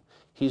home.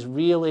 He's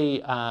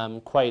really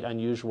quite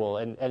unusual,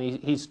 and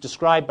he's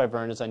described by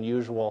Verne as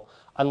unusual,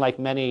 unlike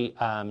many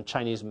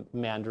Chinese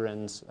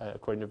mandarins,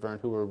 according to Verne,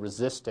 who were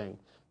resisting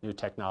new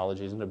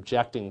technologies and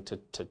objecting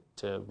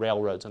to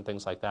railroads and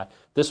things like that.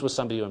 This was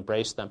somebody who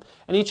embraced them.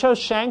 And he chose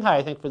Shanghai,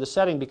 I think, for the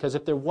setting, because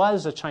if there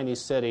was a Chinese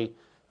city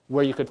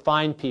where you could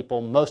find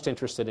people most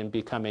interested in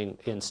becoming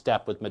in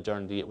step with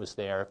modernity, it was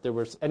there. If there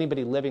was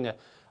anybody living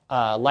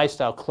a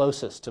lifestyle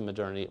closest to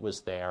modernity, it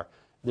was there.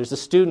 There's a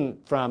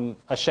student from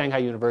a Shanghai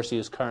university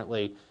who's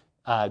currently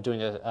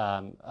doing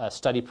a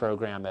study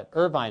program at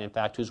Irvine, in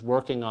fact, who's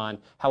working on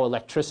how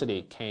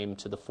electricity came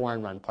to the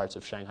foreign-run parts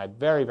of Shanghai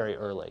very, very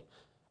early.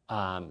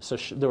 So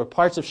there were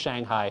parts of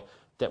Shanghai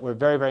that were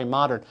very, very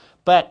modern.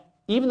 But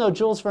even though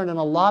Jules Verne in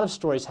a lot of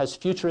stories has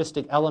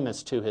futuristic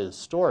elements to his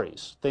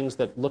stories, things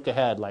that look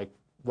ahead like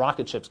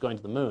rocket ships going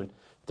to the moon,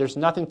 there's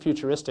nothing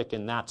futuristic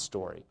in that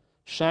story.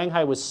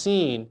 Shanghai was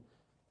seen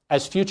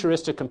as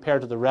futuristic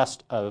compared to the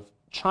rest of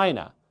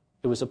China.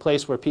 It was a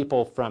place where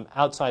people from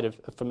outside of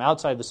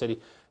the city,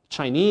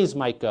 Chinese,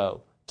 might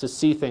go to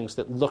see things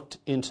that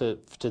looked to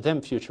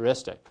them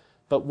futuristic.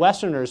 But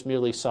Westerners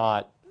merely saw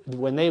it.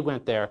 When they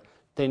went there,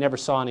 they never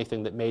saw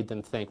anything that made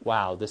them think,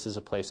 wow, this is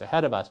a place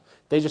ahead of us.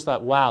 They just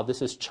thought, wow,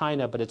 this is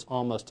China, but it's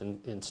almost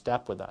in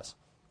step with us.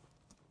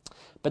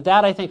 But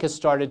that, I think, has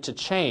started to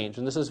change,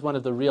 and this is one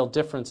of the real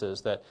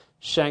differences, that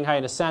Shanghai,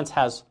 in a sense,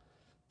 has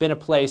been a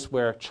place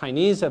where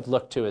Chinese have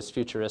looked to as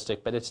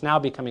futuristic, but it's now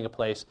becoming a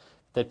place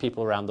that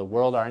people around the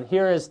world are. And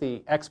here is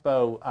the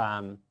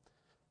Expo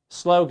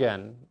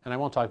slogan, and I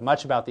won't talk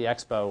much about the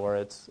Expo or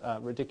its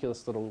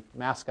ridiculous little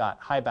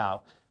mascot, Haibao,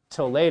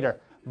 till later,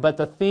 but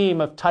the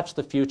theme of touch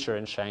the future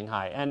in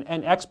Shanghai. And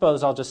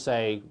Expos, I'll just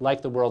say,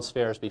 like the World's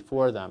Fairs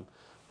before them,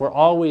 were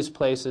always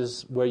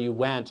places where you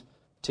went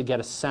to get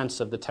a sense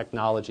of the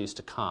technologies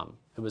to come.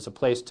 It was a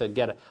place to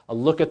get a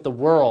look at the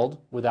world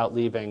without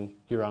leaving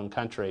your own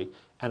country,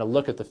 and a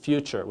look at the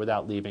future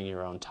without leaving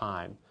your own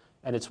time.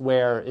 And it's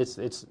where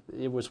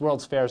it was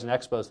World's Fairs and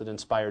Expos that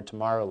inspired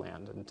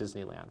Tomorrowland and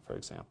Disneyland, for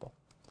example.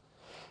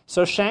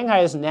 So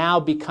Shanghai is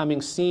now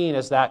becoming seen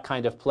as that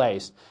kind of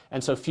place.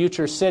 And so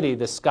Future City,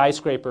 the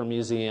skyscraper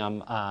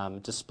museum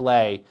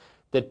display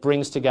that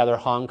brings together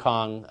Hong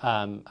Kong,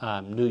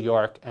 New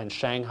York, and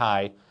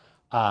Shanghai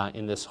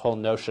in this whole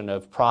notion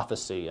of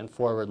prophecy and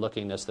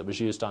forward-lookingness that was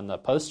used on the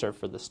poster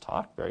for this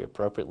talk very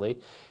appropriately,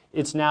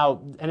 it's now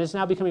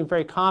becoming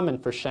very common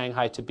for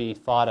Shanghai to be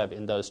thought of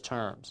in those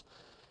terms.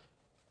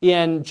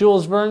 In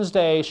Jules Verne's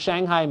day,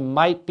 Shanghai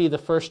might be the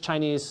first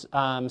Chinese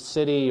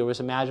city, or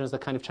was imagined as the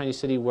kind of Chinese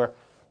city where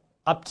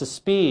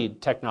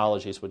up-to-speed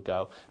technologies would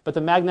go. But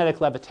the magnetic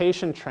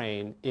levitation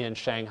train in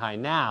Shanghai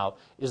now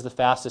is the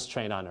fastest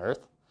train on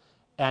Earth.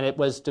 And it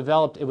was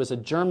developed, it was a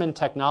German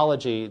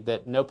technology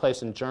that no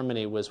place in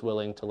Germany was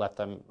willing to let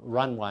them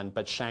run one,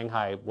 but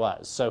Shanghai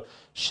was. So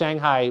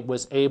Shanghai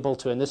was able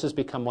to, and this has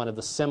become one of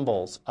the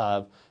symbols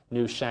of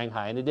New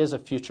Shanghai, and it is a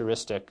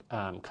futuristic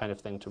kind of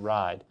thing to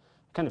ride.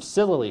 Kind of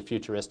sillily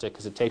futuristic,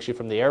 because it takes you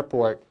from the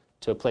airport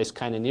to a place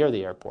kind of near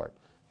the airport,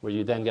 where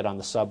you then get on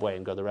the subway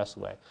and go the rest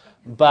of the way.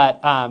 But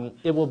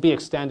it will be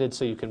extended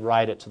so you can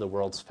ride it to the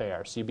World's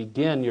Fair. So you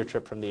begin your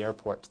trip from the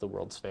airport to the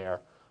World's Fair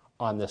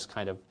on this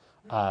kind of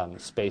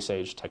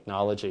space-age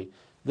technology.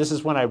 This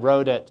is when I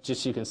rode it,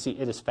 just so you can see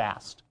it is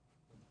fast.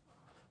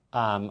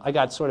 I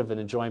got sort of an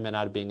enjoyment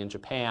out of being in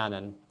Japan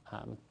and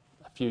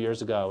a few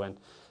years ago, and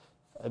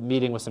a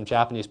meeting with some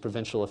Japanese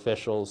provincial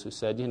officials who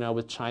said, you know,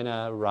 with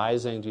China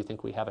rising, do you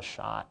think we have a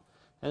shot?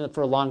 And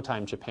for a long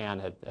time, Japan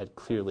had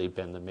clearly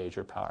been the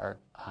major power,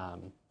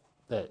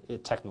 the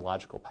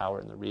technological power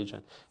in the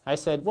region. I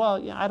said, well,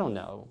 yeah, I don't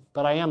know,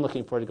 but I am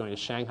looking forward to going to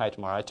Shanghai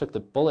tomorrow. I took the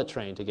bullet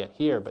train to get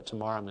here, but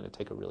tomorrow I'm going to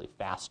take a really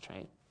fast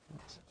train.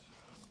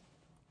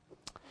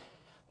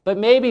 But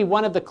maybe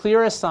one of the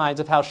clearest signs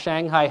of how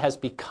Shanghai has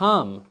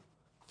become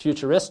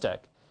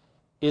futuristic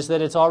is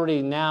that it's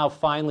already now,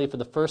 finally, for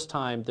the first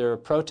time, there are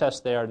protests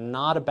there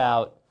not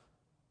about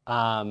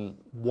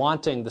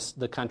wanting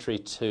the country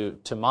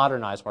to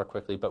modernize more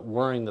quickly, but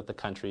worrying that the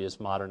country is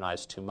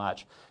modernized too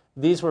much.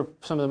 These were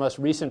some of the most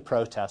recent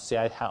protests. See,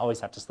 I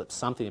always have to slip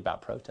something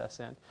about protests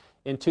in.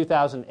 In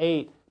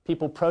 2008,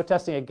 people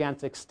protesting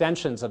against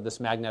extensions of this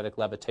magnetic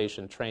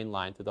levitation train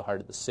line through the heart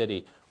of the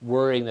city,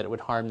 worrying that it would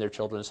harm their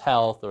children's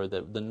health or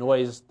the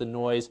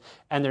noise,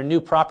 and their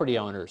new property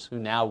owners who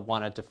now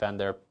want to defend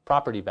their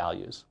property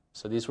values.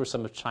 So these were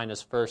some of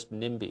China's first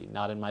NIMBY,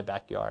 not in my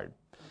backyard,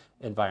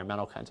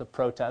 environmental kinds of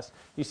protests.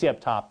 You see up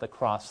top the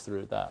cross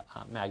through the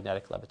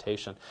magnetic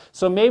levitation.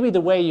 So maybe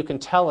the way you can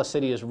tell a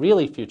city is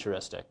really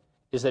futuristic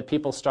is that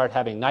people start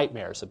having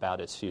nightmares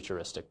about its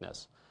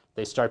futuristicness.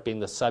 They start being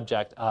the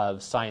subject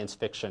of science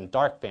fiction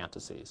dark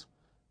fantasies,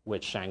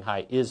 which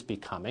Shanghai is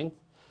becoming,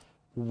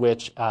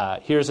 which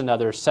here's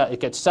another, it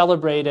gets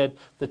celebrated,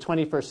 the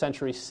 21st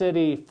century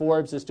city.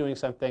 Forbes is doing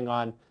something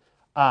on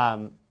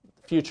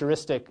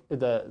futuristic,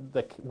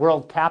 the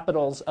world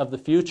capitals of the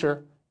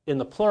future in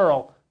the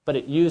plural, but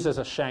it uses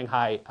a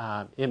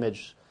Shanghai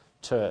image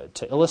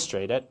to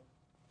illustrate it.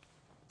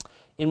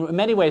 In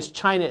many ways,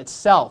 China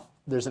itself,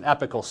 there's an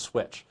epical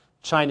switch.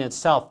 China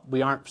itself,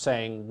 we aren't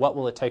saying what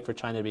will it take for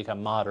China to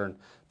become modern,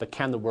 but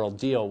can the world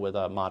deal with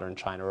a modern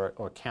China,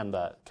 or can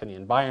the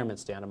environment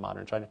stand a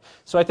modern China?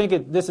 So I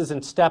think this is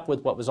in step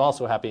with what was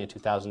also happening in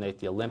 2008,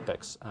 the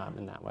Olympics,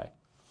 in that way.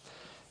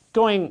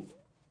 Going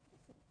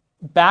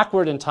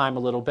backward in time a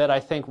little bit, I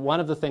think one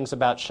of the things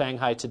about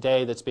Shanghai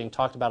today that's being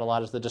talked about a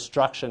lot is the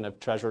destruction of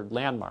treasured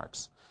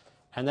landmarks.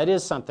 And that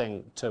is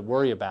something to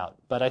worry about.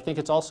 But I think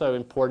it's also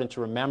important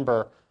to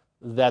remember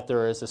that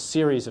there is a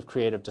series of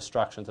creative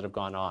destructions that have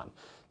gone on.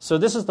 So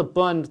this is the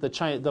Bund,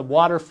 the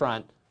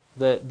waterfront.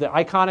 The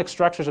iconic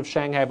structures of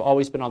Shanghai have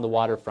always been on the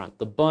waterfront.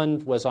 The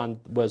Bund was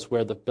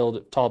where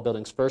the tall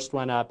buildings first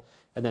went up,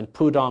 and then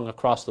Pudong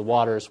across the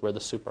waters where the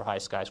super high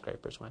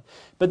skyscrapers went.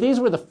 But these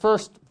were the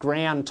first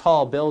grand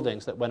tall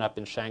buildings that went up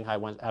in Shanghai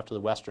after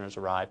the Westerners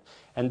arrived,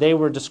 and they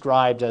were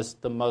described as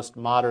the most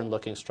modern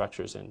looking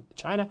structures in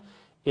China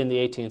in the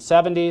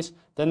 1870s.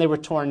 Then they were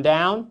torn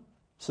down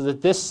so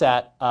that this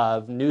set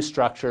of new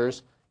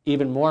structures,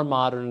 even more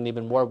modern and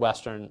even more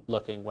Western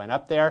looking, went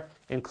up there,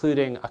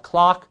 including a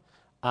clock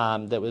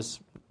that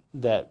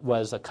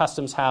was a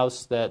customs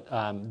house that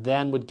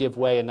then would give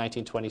way in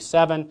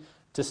 1927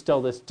 to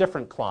still this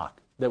different clock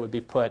that would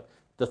be put,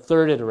 the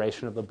third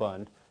iteration of the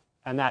Bund.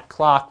 And that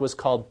clock was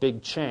called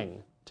Big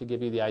Qing. To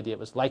give you the idea, it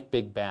was like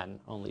Big Ben,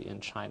 only in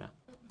China.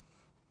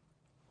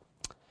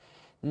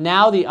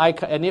 Now the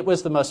icon, and it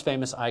was the most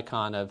famous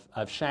icon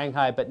of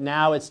Shanghai, but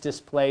now it's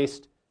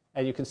displaced,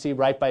 and you can see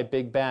right by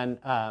Big Ben,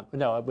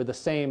 with the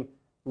same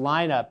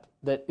lineup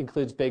that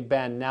includes Big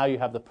Ben, now you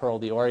have the Pearl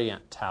of the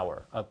Orient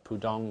Tower of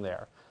Pudong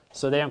there.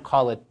 So they don't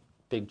call it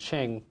Big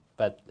Qing,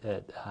 but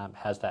it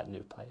has that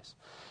new place.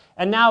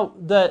 And now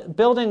the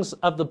buildings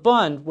of the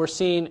Bund were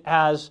seen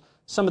as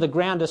some of the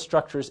grandest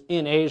structures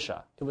in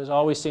Asia. It was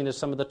always seen as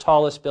some of the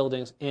tallest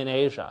buildings in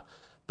Asia.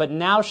 But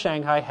now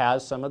Shanghai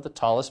has some of the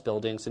tallest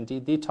buildings,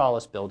 indeed the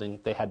tallest building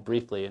they had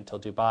briefly until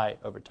Dubai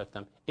overtook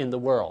them, in the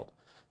world.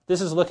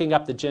 This is looking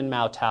up the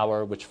Jinmao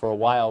Tower, which for a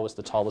while was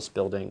the tallest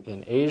building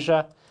in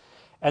Asia.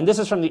 And this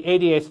is from the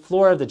 88th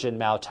floor of the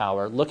Jinmao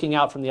Tower, looking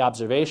out from the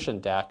observation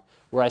deck,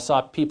 where I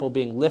saw people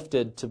being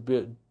lifted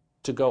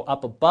to go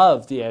up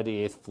above the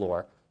 88th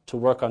floor to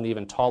work on the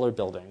even taller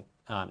building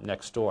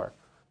next door.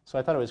 So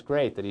I thought it was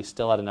great that he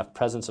still had enough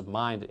presence of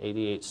mind at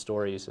 88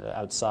 stories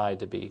outside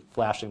to be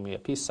flashing me a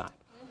peace sign.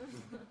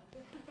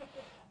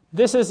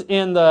 This is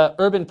in the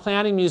Urban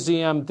Planning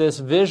Museum, this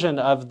vision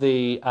of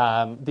the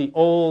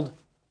old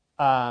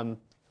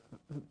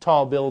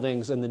tall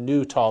buildings and the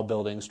new tall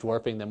buildings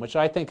dwarfing them, which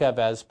I think of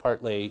as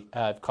partly,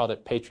 I've called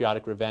it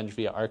patriotic revenge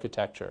via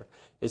architecture.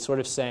 It's sort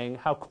of saying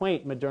how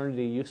quaint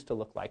modernity used to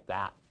look like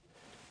that.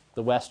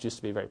 The West used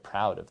to be very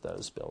proud of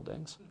those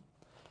buildings.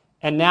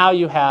 And now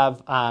you have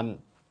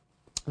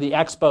the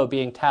Expo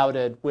being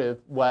touted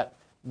with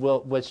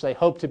which they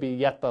hope to be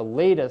yet the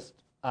latest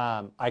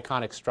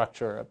iconic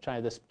structure of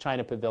China, this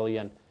China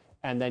Pavilion,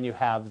 and then you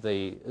have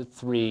the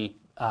three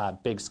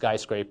big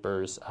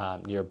skyscrapers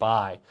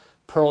nearby.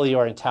 Pearl of the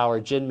Orient Tower,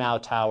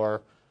 Jinmao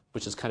Tower,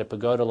 which is kind of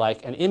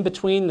pagoda-like, and in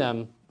between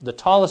them, the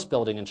tallest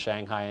building in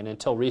Shanghai, and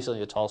until recently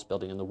the tallest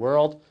building in the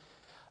world,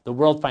 the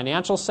World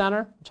Financial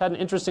Center, which had an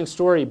interesting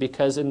story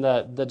because in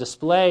the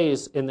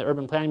displays in the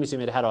Urban Planning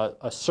Museum, it had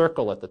a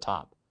circle at the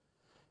top.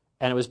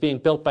 And it was being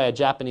built by a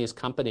Japanese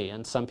company,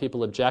 and some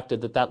people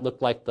objected that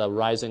looked like the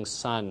rising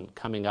sun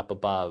coming up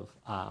above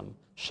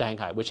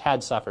Shanghai, which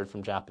had suffered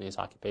from Japanese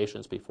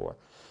occupations before.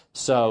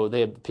 So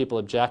people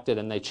objected,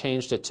 and they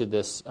changed it to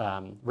this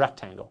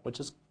rectangle, which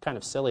is kind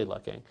of silly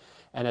looking,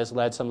 and has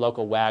led some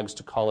local wags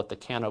to call it the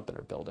can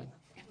opener building.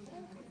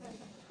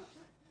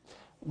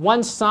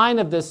 One sign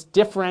of this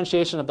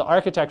differentiation of the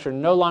architecture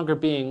no longer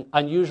being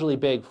unusually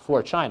big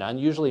for China,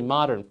 unusually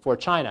modern for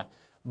China,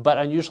 but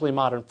unusually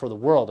modern for the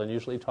world,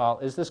 unusually tall,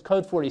 is this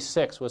Code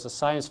 46 was a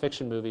science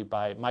fiction movie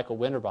by Michael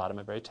Winterbottom,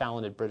 a very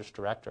talented British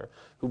director,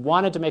 who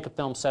wanted to make a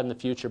film set in the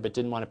future but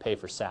didn't want to pay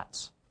for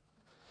sets.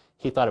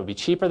 He thought it would be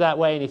cheaper that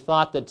way, and he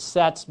thought that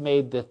sets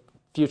made the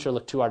future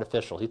look too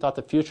artificial. He thought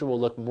the future will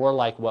look more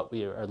like what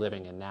we are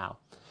living in now.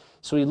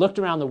 So he looked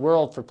around the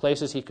world for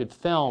places he could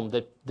film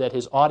that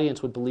his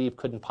audience would believe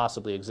couldn't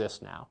possibly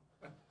exist now.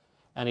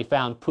 And he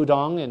found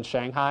Pudong in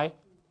Shanghai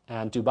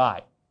and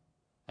Dubai,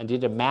 and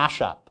did a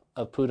mashup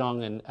of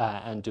Pudong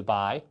and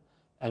Dubai,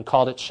 and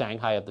called it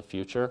Shanghai of the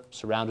future,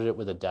 surrounded it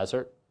with a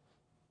desert,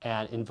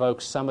 and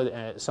invoked some of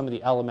the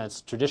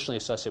elements traditionally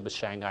associated with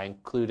Shanghai,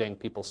 including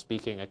people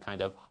speaking a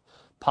kind of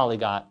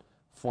polyglot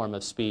form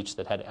of speech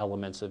that had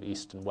elements of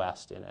East and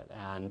West in it.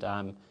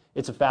 And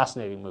it's a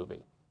fascinating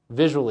movie.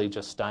 Visually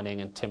just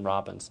stunning, and Tim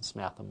Robbins and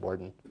Samantha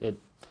Morden. It's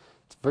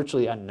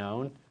virtually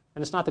unknown,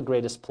 and it's not the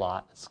greatest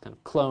plot. It's kind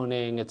of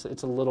cloning.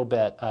 It's a little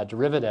bit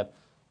derivative,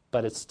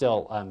 but it's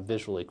still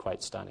visually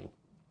quite stunning.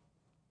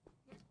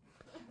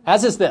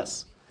 As is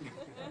this.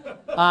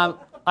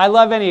 I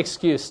love any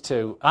excuse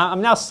to.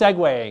 I'm now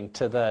segueing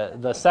to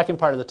the second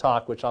part of the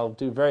talk, which I'll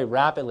do very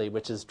rapidly,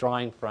 which is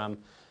drawing from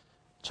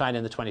China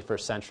in the 21st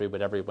century,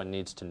 what everyone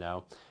needs to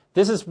know.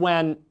 This is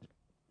when,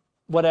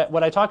 what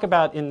I talk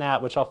about in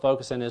that, which I'll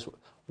focus on, is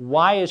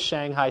why is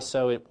China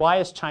so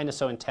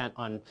intent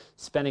on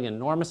spending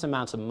enormous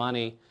amounts of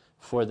money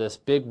for this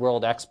big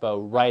World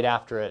Expo right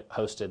after it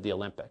hosted the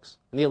Olympics.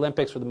 And the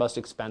Olympics were the most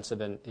expensive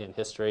in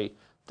history.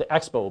 The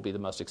Expo will be the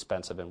most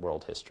expensive in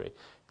world history.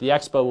 The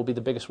Expo will be the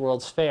biggest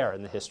World's Fair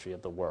in the history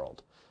of the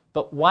world.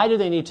 But why do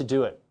they need to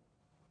do it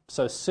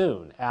so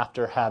soon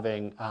after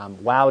having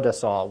wowed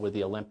us all with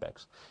the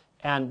Olympics?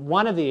 And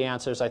one of the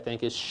answers, I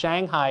think, is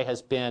Shanghai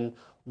has been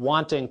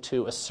wanting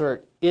to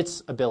assert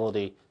its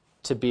ability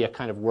to be a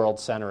kind of world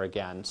center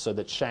again, so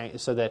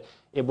that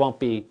it won't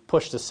be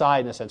pushed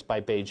aside in a sense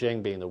by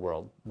Beijing being the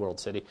world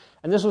city.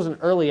 And this was an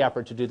early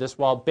effort to do this.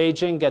 While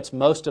Beijing gets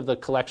most of the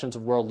collections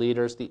of world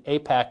leaders, the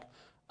APEC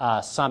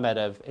Summit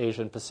of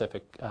Asian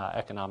Pacific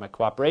Economic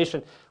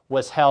Cooperation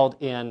was held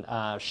in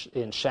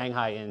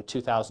Shanghai in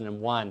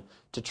 2001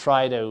 to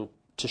try to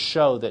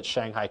show that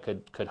Shanghai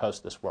could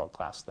host this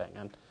world-class thing.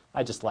 And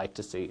I just like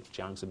to see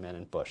Jiang Zemin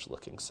and Bush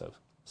looking so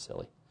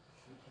silly.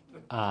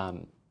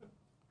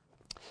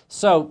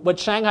 So what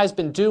Shanghai's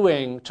been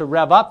doing to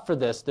rev up for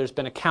this, there's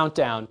been a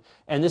countdown,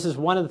 and this is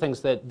one of the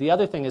things that, the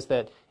other thing is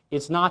that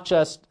it's not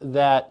just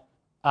that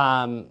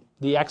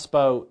the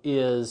Expo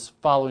is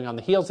following on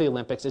the heels of the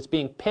Olympics, it's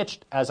being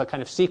pitched as a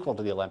kind of sequel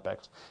to the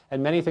Olympics.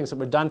 And many things that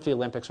were done for the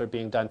Olympics are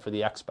being done for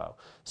the Expo.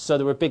 So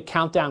there were big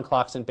countdown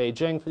clocks in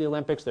Beijing for the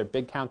Olympics, there are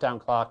big countdown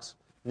clocks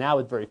now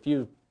with very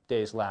few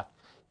days left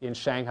in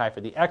Shanghai for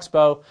the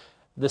Expo.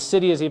 The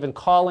city is even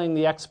calling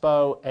the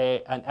Expo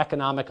an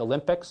economic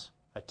Olympics,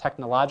 a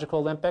technological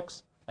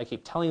Olympics. I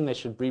keep telling them they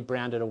should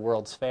rebrand it a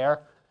World's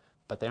Fair,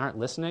 but they aren't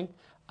listening.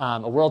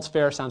 A World's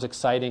Fair sounds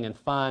exciting and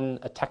fun.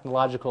 A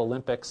technological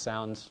Olympics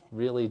sounds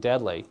really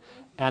deadly.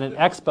 And an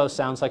Expo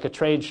sounds like a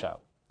trade show.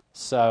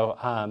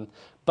 So,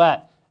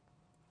 but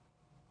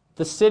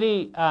the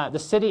city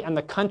and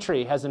the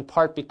country has in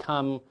part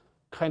become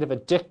kind of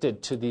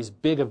addicted to these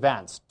big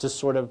events to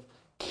sort of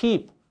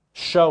keep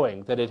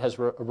showing that it has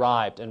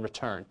arrived and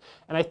returned.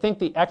 And I think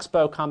the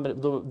Expo,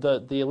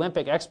 the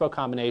Olympic Expo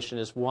combination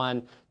is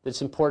one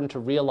that's important to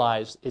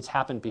realize it's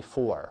happened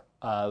before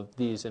of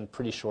these in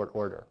pretty short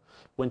order.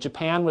 When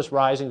Japan was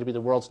rising to be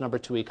the world's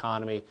 #2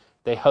 economy,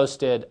 they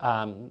hosted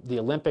the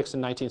Olympics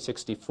in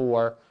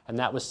 1964, and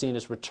that was seen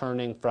as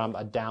returning from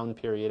a down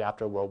period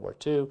after World War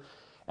II.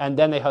 And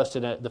then they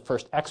hosted the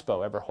first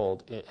Expo ever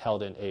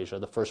held in Asia,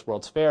 the first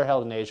World's Fair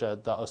held in Asia,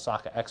 the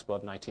Osaka Expo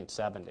of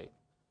 1970.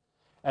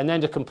 And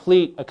then to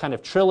complete a kind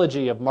of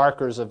trilogy of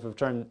markers of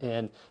return,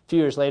 and a few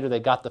years later,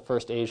 they got the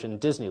first Asian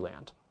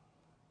Disneyland.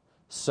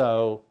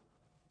 So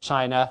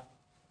China,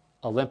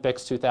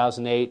 Olympics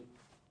 2008,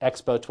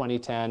 Expo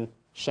 2010,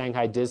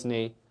 Shanghai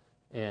Disney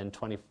in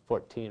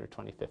 2014 or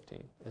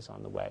 2015 is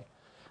on the way.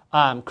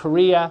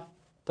 Korea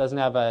doesn't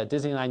have a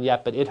Disneyland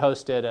yet, but it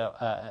hosted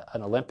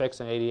an Olympics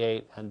in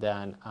 '88 and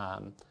then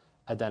an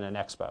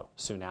Expo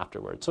soon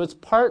afterwards. So it's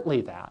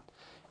partly that,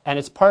 and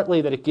it's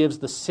partly that it gives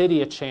the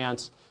city a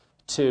chance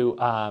to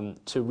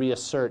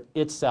reassert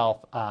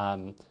itself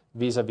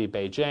vis-a-vis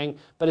Beijing,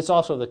 but it's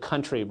also the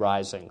country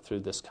rising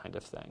through this kind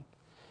of thing.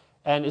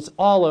 And it's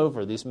all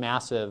over these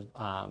massive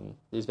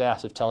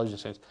television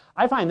screens.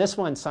 I find this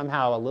one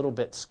somehow a little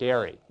bit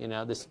scary,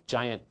 this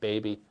giant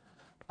baby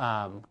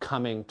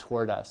coming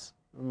toward us.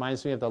 It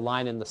reminds me of the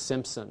line in The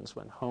Simpsons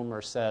when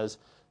Homer says,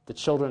 "The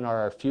children are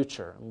our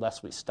future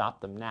unless we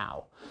stop them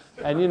now."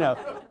 And,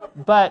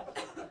 but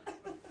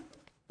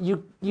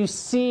you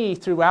see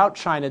throughout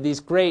China these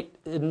great,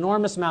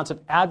 enormous amounts of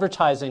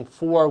advertising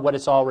for what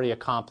it's already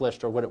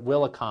accomplished or what it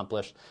will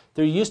accomplish.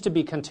 There used to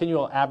be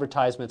continual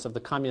advertisements of the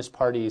Communist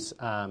Party's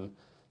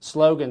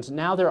slogans.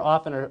 Now there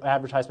often are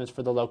advertisements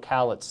for the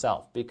locale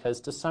itself,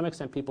 because to some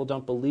extent people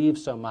don't believe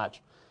so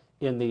much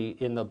in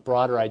the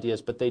broader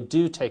ideas, but they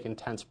do take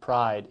intense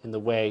pride in the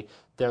way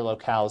their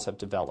locales have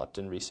developed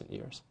in recent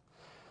years.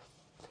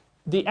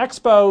 The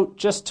Expo,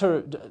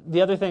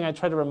 the other thing I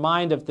try to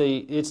remind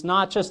it's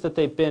not just that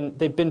they've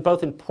been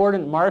both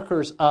important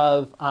markers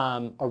of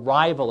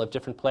arrival of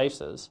different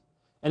places,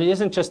 and it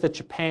isn't just that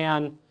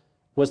Japan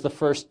was the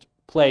first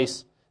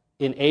place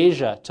in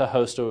Asia to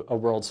host a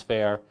World's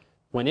Fair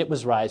when it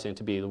was rising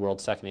to be the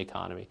world's second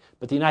economy,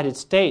 but the United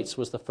States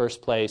was the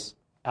first place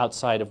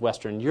outside of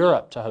Western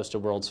Europe to host a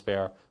World's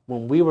Fair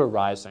when we were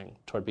rising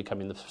toward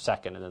becoming the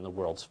second and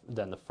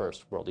then the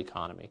first world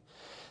economy.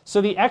 So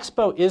the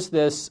Expo is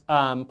this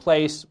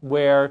place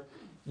where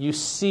you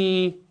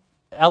see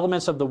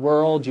elements of the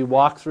world, you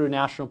walk through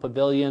national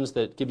pavilions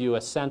that give you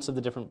a sense of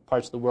the different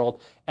parts of the world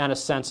and a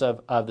sense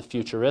of the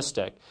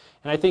futuristic.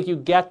 And I think you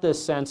get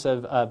this sense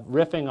of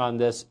riffing on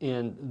this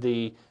in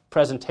the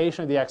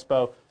presentation of the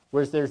Expo,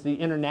 whereas there's the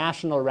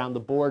international around the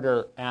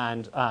border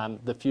and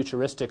the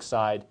futuristic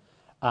side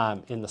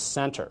in the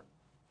center.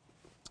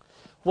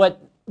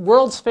 What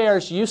World's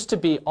Fairs used to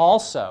be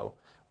also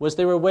was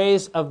they were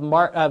ways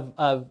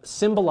of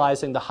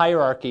symbolizing the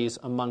hierarchies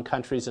among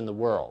countries in the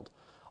world.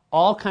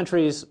 All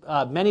countries,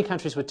 many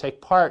countries would take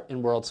part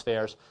in World's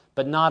Fairs,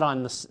 but not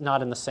in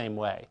the same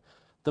way.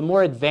 The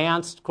more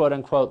advanced, quote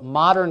unquote,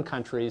 modern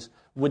countries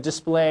would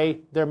display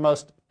their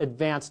most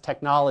advanced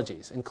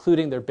technologies,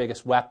 including their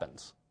biggest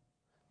weapons,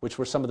 which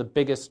were some of the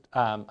biggest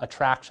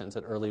attractions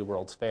at early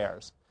World's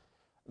Fairs.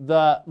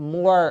 The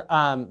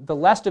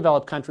less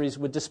developed countries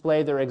would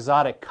display their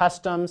exotic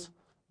customs.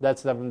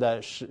 That's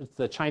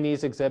the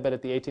Chinese exhibit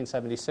at the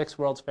 1876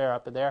 World's Fair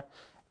up there.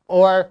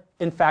 Or,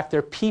 in fact,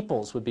 their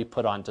peoples would be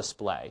put on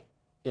display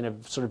in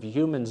a sort of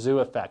human zoo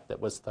effect that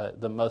was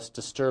the most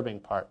disturbing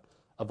part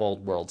of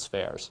old World's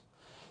Fairs.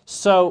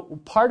 So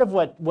part of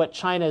what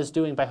China is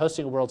doing by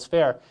hosting a World's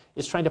Fair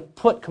is trying to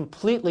put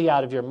completely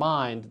out of your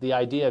mind the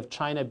idea of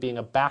China being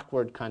a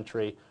backward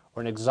country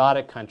or an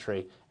exotic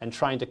country and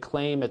trying to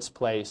claim its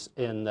place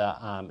in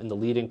the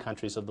leading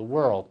countries of the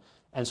world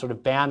and sort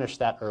of banish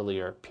that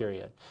earlier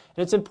period.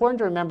 And it's important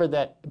to remember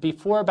that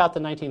before about the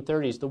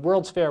 1930s, the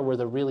World's Fair were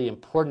the really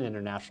important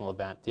international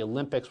event. The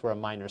Olympics were a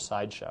minor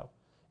sideshow.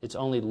 It's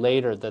only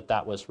later that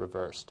that was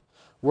reversed.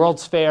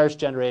 World's Fairs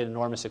generated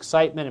enormous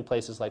excitement in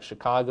places like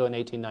Chicago in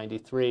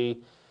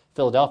 1893,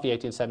 Philadelphia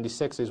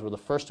 1876. These were the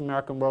first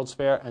American World's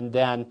Fair, and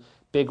then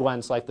big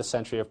ones like the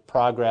Century of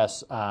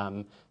Progress,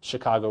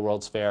 Chicago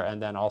World's Fair,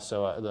 and then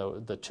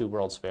also the two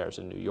World's Fairs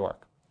in New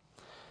York.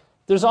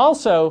 There's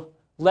also,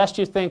 lest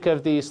you think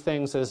of these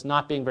things as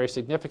not being very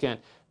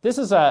significant, this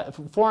is a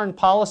foreign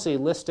policy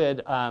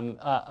listed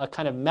a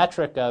kind of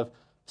metric of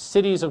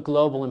cities of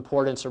global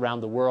importance around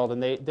the world,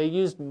 and they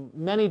used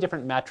many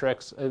different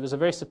metrics. It was a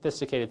very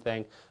sophisticated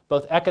thing,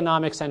 both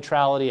economic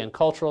centrality and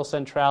cultural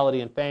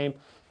centrality and fame.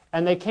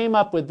 And they came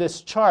up with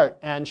this chart,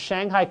 and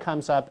Shanghai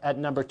comes up at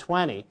number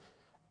 20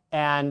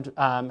 and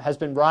has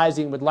been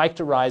rising, would like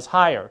to rise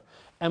higher.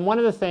 And one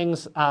of the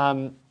things,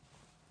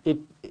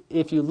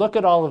 if you look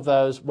at all of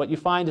those, what you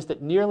find is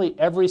that nearly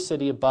every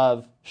city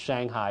above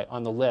Shanghai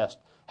on the list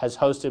has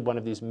hosted one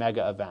of these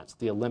mega events,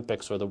 the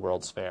Olympics or the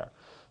World's Fair.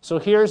 So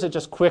here's a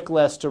just quick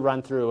list to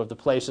run through of the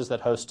places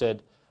that hosted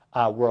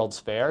World's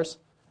Fairs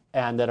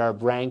and that are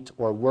ranked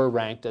or were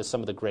ranked as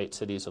some of the great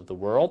cities of the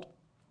world.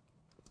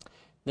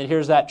 Then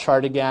here's that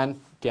chart again.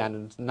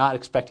 Again, I'm not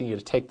expecting you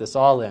to take this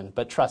all in,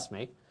 but trust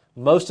me,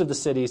 most of the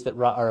cities that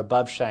are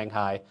above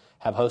Shanghai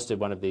have hosted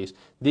one of these.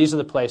 These are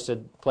the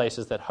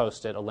places that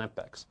hosted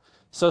Olympics.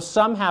 So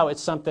somehow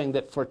it's something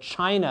that for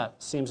China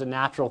seems a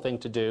natural thing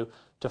to do,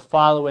 to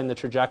follow in the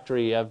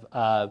trajectory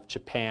of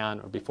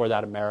Japan, or before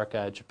that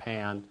America,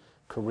 Japan,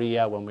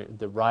 Korea, when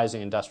the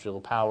rising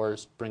industrial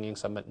powers, bringing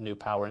some new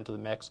power into the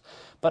mix.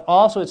 But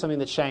also it's something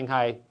that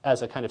Shanghai,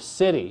 as a kind of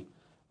city,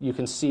 you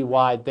can see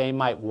why they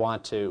might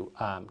want to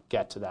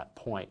get to that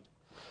point.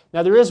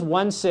 Now there is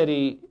one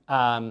city,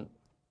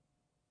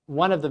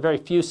 one of the very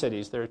few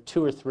cities, there are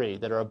two or three,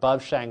 that are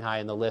above Shanghai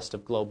in the list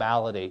of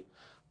globality,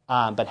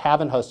 but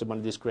haven't hosted one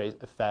of these great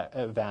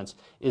events,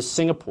 is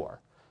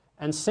Singapore.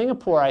 And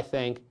Singapore, I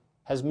think,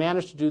 has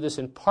managed to do this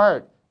in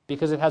part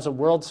because it has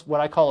what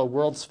I call a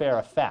World's Fair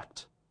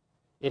effect.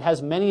 It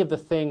has many of the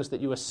things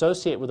that you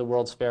associate with a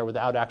World's Fair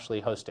without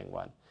actually hosting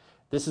one.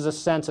 This is a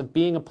sense of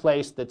being a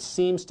place that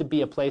seems to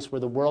be a place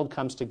where the world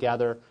comes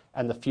together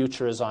and the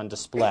future is on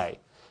display.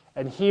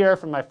 And here,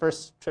 from my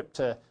first trip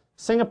to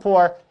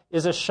Singapore,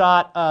 is a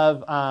shot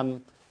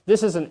of,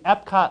 this is an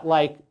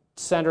Epcot-like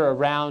center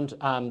around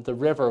the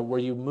river where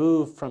you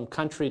move from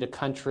country to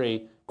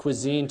country,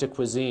 cuisine to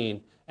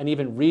cuisine, and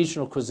even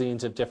regional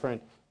cuisines of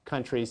different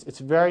countries. It's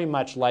very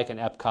much like an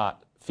Epcot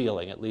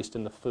feeling, at least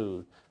in the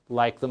food,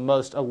 like the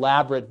most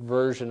elaborate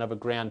version of a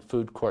grand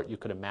food court you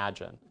could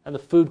imagine. And the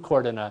food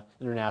court in an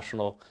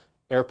international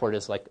airport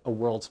is like a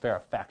World's Fair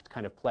effect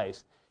kind of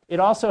place. It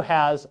also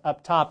has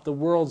up top the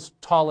world's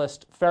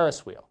tallest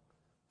Ferris wheel.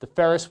 The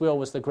Ferris wheel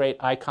was the great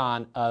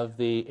icon of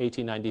the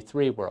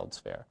 1893 World's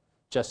Fair,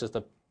 just as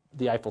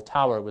the Eiffel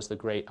Tower was the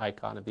great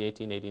icon of the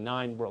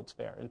 1889 World's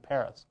Fair in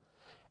Paris.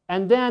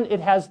 And then it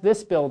has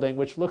this building,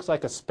 which looks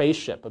like a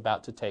spaceship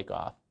about to take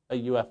off, a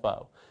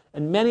UFO.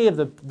 And many of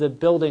the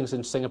buildings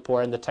in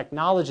Singapore and the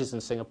technologies in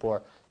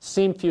Singapore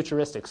seem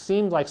futuristic,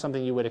 seemed like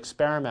something you would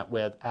experiment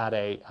with at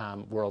a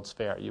World's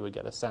Fair, you would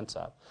get a sense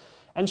of.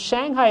 And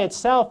Shanghai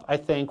itself, I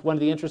think, one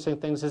of the interesting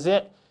things is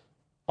it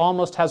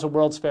almost has a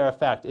World's Fair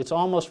effect. It's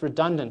almost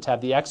redundant to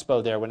have the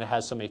expo there when it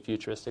has so many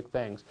futuristic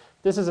things.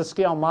 This is a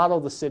scale model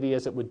of the city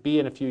as it would be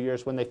in a few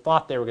years when they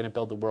thought they were going to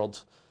build the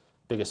world's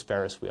biggest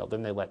Ferris wheel.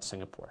 Then they let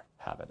Singapore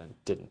have it and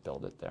didn't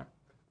build it there.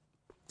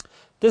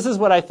 This is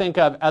what I think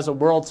of as a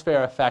World's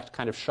Fair effect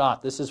kind of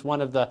shot. This is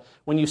one of the,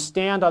 when you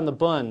stand on the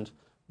Bund,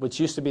 which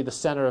used to be the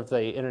center of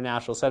the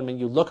international settlement,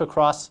 you look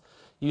across,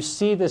 you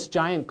see this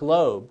giant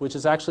globe, which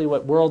is actually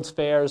what World's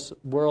Fairs,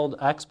 World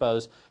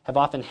Expos have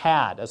often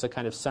had as a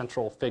kind of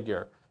central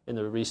figure in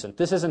the recent.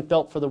 This isn't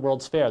built for the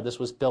World's Fair. This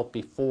was built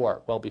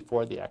before, well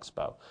before the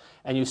Expo.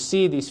 And you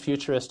see these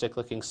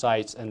futuristic-looking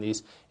sites and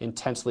these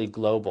intensely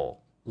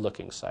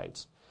global-looking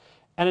sites.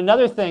 And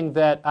another thing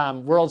that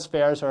World's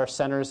Fairs are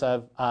centers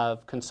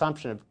of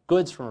consumption of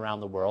goods from around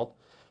the world.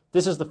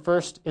 This is the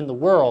first in the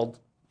world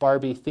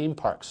Barbie theme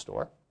park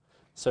store.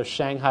 So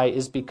Shanghai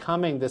is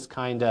becoming this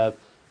kind of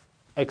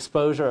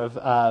exposure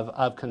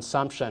of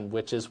consumption,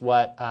 which is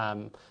what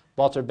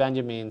Walter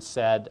Benjamin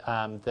said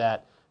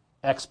that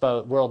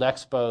World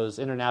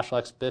Expos, international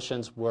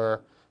exhibitions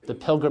were the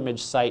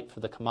pilgrimage site for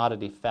the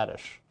commodity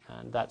fetish.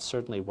 And that's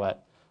certainly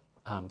what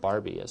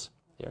Barbie is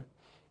here.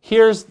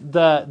 Here's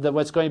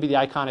what's going to be the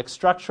iconic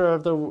structure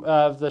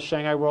of the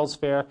Shanghai World's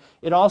Fair.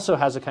 It also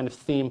has a kind of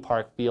theme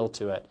park feel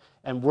to it.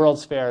 And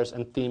World's Fairs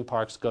and theme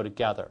parks go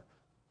together.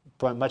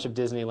 Much of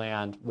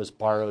Disneyland was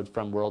borrowed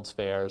from World's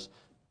Fairs.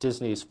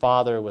 Disney's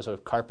father was a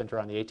carpenter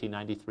on the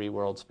 1893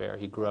 World's Fair.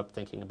 He grew up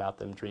thinking about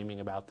them,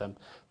 dreaming about them.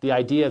 The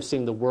idea of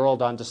seeing the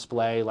world on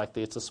display, like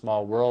the It's a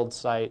Small World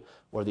site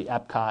or the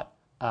Epcot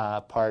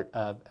part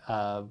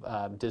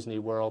of Disney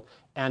World,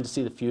 and to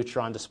see the future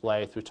on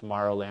display through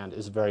Tomorrowland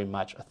is very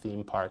much a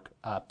theme park,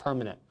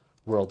 permanent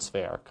World's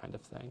Fair kind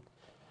of thing.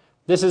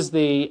 This is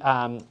the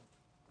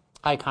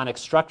iconic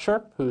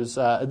structure.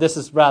 This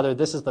is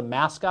the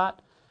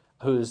mascot,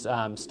 whose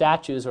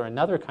statues are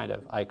another kind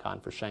of icon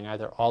for Shanghai.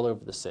 They're all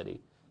over the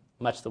city,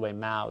 much the way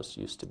Mao's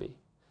used to be.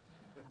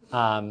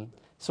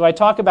 So I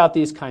talk about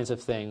these kinds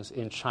of things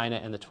in China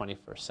in the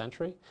 21st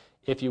century.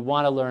 If you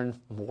want to learn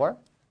more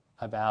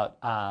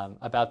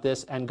about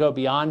this and go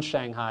beyond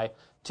Shanghai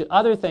to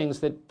other things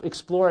that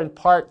explore in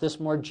part this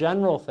more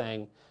general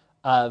thing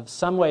of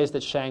some ways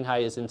that Shanghai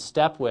is in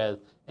step with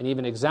and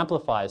even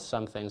exemplifies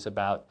some things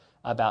about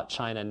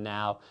China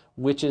now,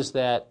 which is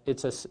that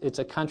it's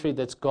a country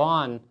that's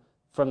gone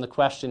from the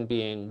question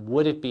being,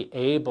 would it be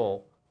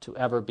able to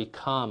ever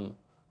become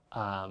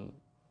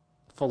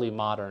fully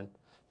modern,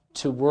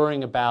 to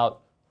worrying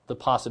about the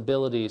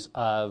possibilities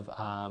of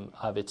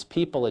its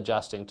people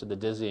adjusting to the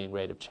dizzying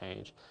rate of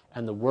change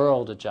and the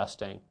world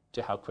adjusting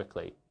to how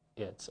quickly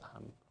it's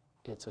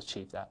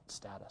achieved that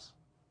status.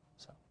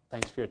 So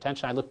thanks for your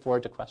attention. I look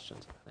forward to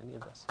questions about any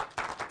of this.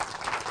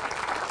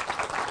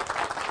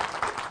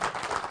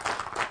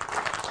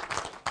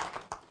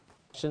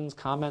 Questions,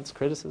 comments,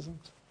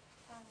 criticisms?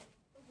 I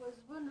was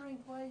wondering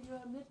why you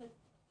omitted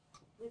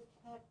the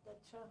fact that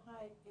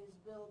Shanghai is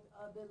built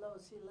below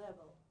sea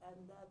level and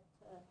that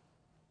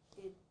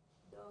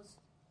those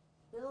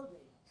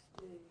buildings,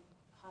 the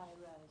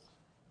high-rise,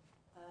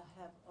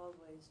 have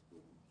always been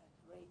a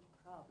great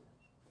problem.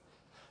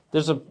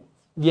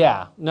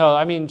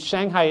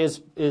 Shanghai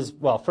is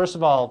well, first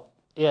of all,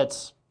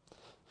 it's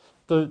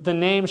the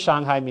name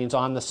Shanghai means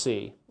on the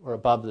sea or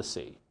above the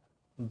sea,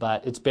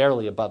 but it's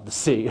barely above the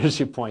sea, as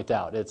you point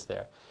out. It's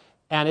there.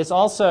 And it's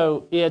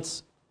also,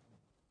 its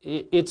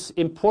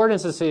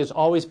importance as a city has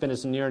always been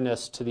its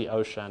nearness to the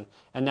ocean,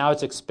 and now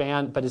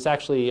but it's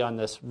actually on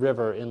this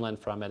river inland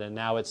from it, and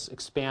now it's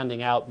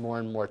expanding out more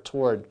and more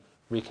toward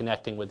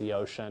reconnecting with the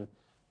ocean.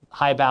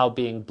 Haibao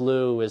being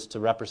blue is to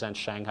represent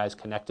Shanghai's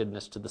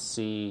connectedness to the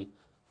sea,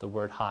 the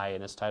word hai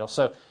in its title.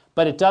 So,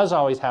 but it does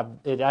always there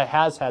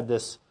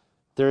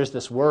is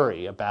this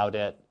worry about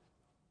it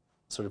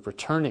sort of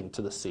returning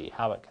to the sea,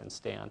 how it can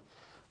stand.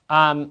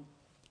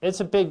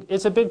 It's a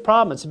big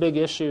problem. It's a big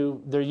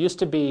issue. There used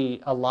to be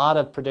a lot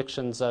of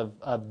predictions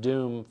of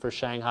doom for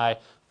Shanghai.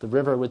 The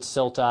river would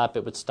silt up.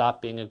 It would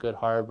stop being a good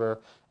harbor.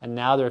 And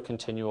now there are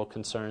continual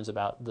concerns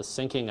about the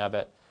sinking of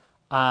it.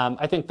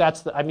 I think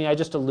I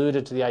just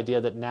alluded to the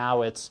idea that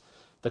now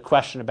the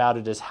question about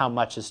it is how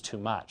much is too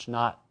much.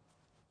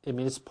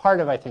 It's part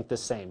of, I think, the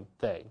same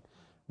thing.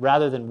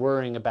 Rather than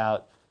worrying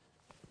about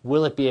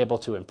will it be able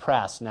to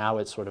impress, now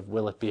it's sort of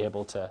will it be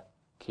able to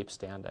keep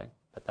standing.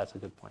 But that's a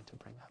good point to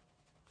bring up.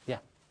 Yeah.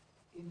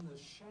 In the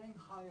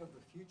Shanghai of the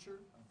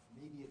future,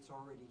 maybe it's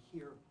already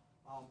here,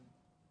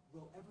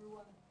 will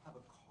everyone have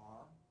a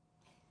car?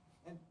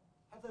 And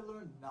have they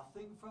learned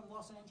nothing from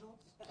Los Angeles?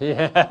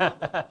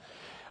 Yeah.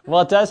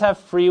 Well, it does have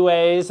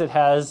freeways. It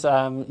has,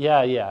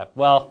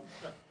 Well,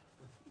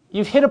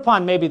 you've hit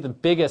upon maybe the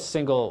biggest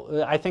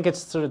single, I think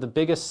it's sort of the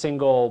biggest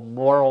single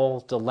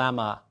moral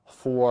dilemma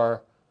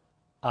for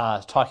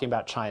talking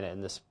about China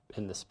in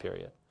this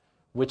period,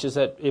 which is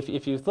that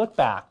if you look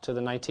back to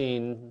the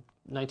 1970s,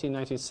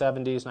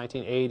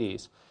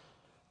 1980s,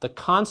 the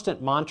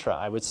constant mantra,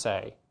 I would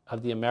say,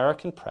 of the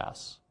American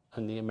press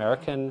and the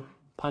American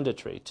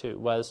punditry, too,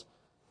 was,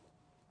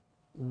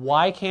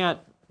 why can't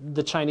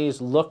the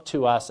Chinese look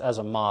to us as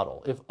a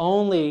model? If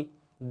only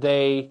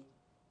they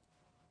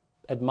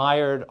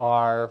admired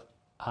our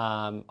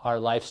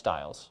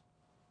lifestyles,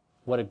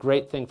 what a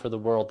great thing for the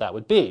world that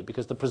would be,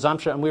 because the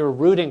presumption, and we were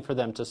rooting for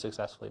them to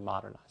successfully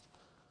modernize.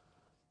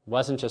 It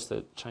wasn't just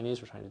that Chinese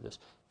were trying to do this.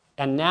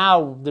 And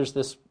now there's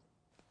this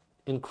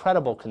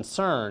incredible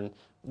concern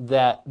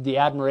that the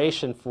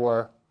admiration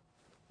for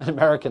an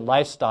American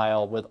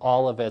lifestyle with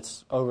all of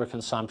its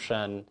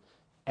overconsumption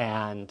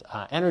and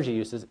energy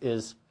uses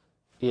is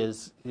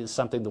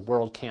something the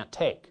world can't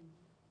take.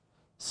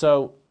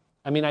 So,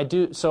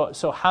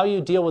 So how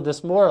you deal with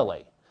this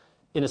morally,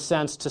 in a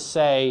sense, to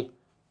say,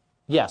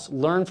 yes,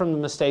 learn from the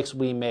mistakes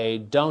we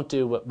made. Don't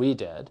do what we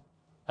did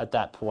at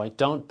that point.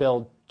 Don't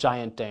build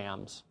giant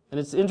dams. And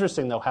it's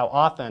interesting, though, how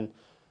often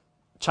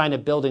China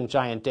building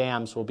giant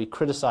dams will be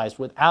criticized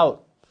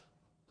without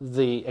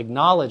the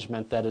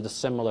acknowledgement that at a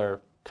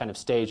similar kind of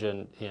stage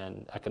in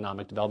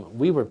economic development,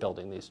 we were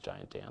building these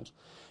giant dams.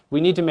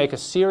 We need to make a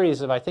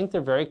series of, I think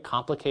they're very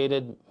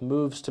complicated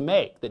moves to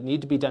make that need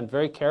to be done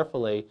very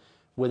carefully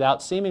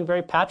without seeming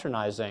very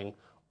patronizing,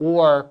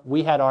 or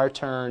we had our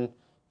turn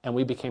and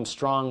we became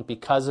strong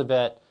because of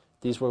it.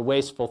 These were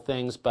wasteful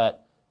things,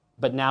 but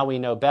now we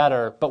know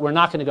better. But we're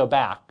not going to go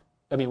back.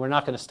 We're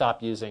not going to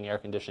stop using air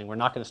conditioning. We're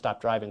not going to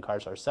stop driving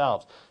cars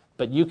ourselves.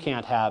 But you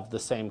can't have the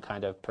same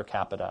kind of per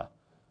capita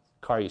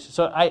car use.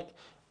 So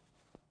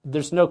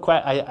there's no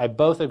question. I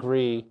both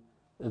agree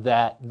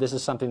that this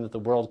is something that the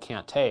world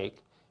can't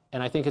take,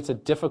 and I think it's a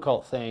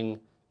difficult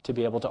thing to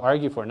be able to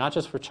argue for, not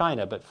just for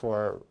China, but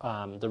for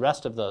the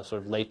rest of the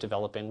sort of late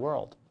developing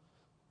world.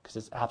 because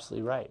it's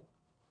absolutely right.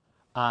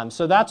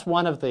 So that's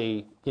one of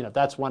the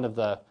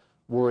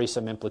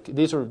worrisome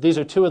implications. These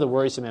are two of the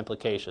worrisome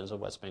implications of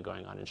what's been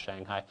going on in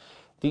Shanghai.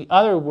 The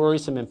other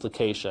worrisome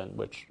implication,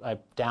 which I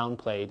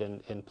downplayed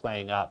in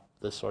playing up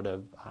the sort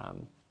of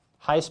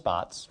high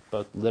spots,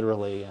 both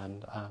literally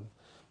and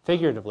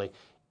figuratively,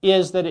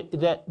 is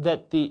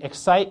that the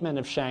excitement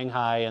of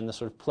Shanghai and the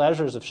sort of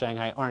pleasures of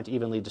Shanghai aren't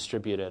evenly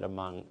distributed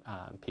among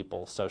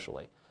people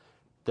socially.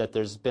 That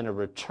there's been a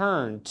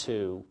return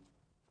to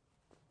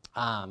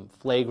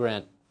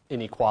flagrant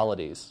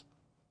inequalities.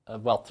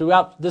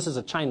 Throughout, this is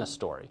a China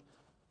story,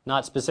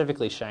 not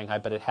specifically Shanghai,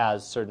 but it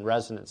has certain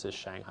resonances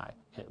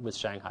with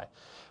Shanghai.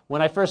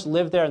 When I first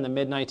lived there in the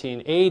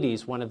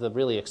mid-1980s, one of the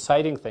really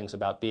exciting things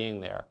about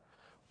being there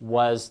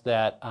was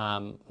that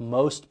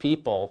most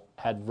people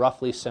had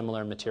roughly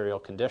similar material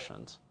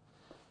conditions.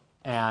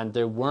 And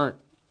there were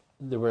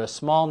a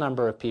small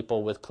number of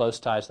people with close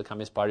ties to the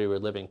Communist Party who were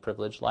living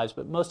privileged lives,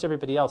 but most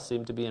everybody else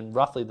seemed to be in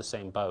roughly the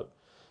same boat.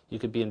 You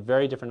could be in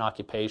very different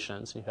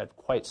occupations, and you had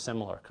quite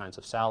similar kinds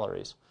of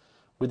salaries.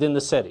 Within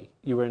the city,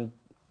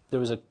 there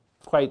was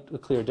quite a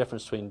clear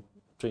difference between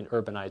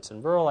urbanites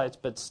and ruralites,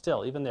 but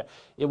still, even there,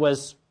 it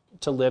was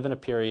to live in a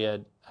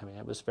period,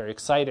 it was very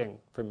exciting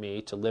for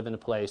me to live in a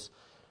place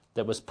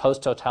that was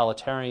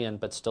post-totalitarian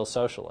but still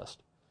socialist,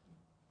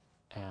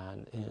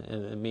 and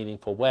in a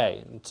meaningful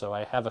way. And so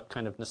I have a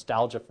kind of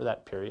nostalgia for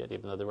that period,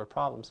 even though there were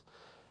problems.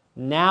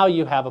 Now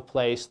you have a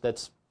place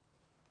that's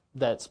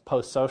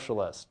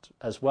post-socialist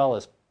as well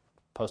as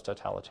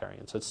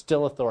post-totalitarian. So it's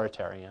still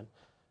authoritarian,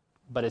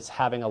 but it's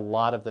having a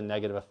lot of the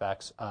negative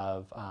effects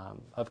of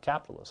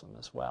capitalism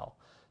as well.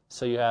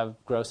 So you have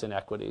gross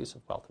inequities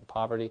of wealth and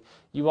poverty.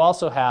 You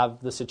also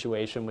have the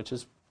situation, which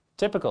is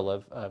typical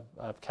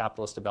of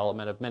capitalist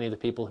development, of many of the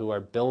people who are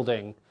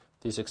building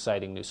these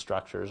exciting new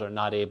structures are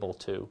not able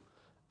to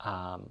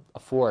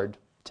afford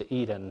to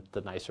eat in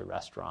the nicer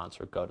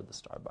restaurants or go to the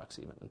Starbucks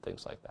even, and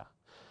things like that.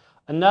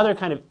 Another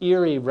kind of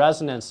eerie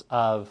resonance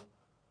of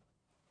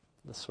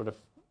the sort of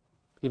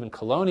even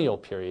colonial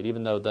period,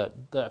 even though the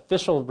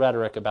official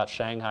rhetoric about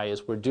Shanghai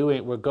is we're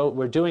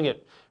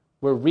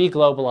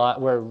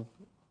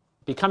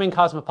becoming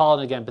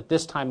cosmopolitan again, but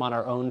this time on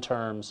our own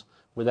terms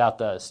without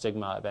the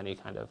stigma of any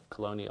kind of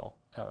colonial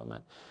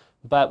element.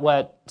 But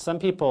what some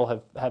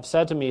people have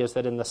said to me is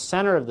that in the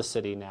center of the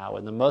city now,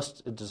 in the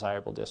most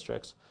desirable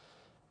districts,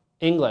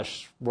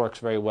 English works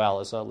very well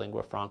as a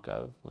lingua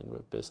franca, lingua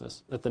of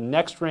business. At the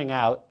next ring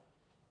out,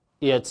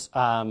 it's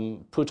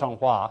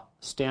Putonghua,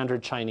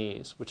 standard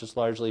Chinese, which is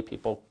largely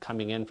people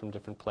coming in from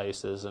different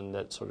places and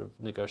that sort of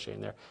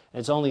negotiating there. And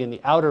it's only in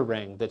the outer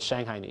ring that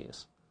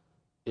Shanghainese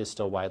is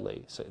still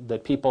widely. So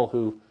that people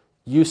who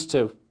used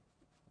to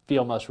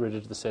feel most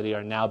rooted to the city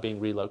are now being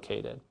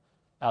relocated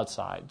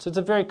outside. So it's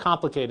a very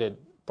complicated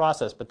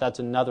process, but that's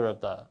another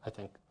of the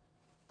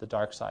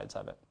dark sides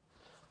of it.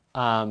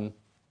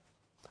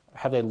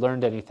 Have they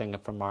learned anything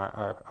from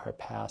our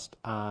past?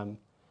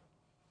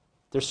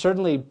 They're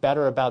certainly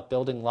better about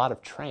building a lot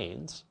of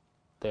trains.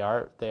 They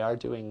are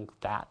doing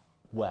that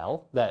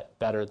well. That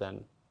better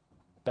than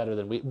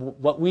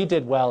what we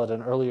did well at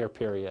an earlier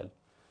period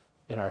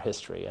in our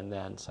history, and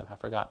then somehow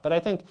forgot. But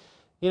I think,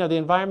 the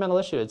environmental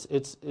issue.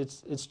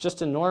 It's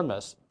just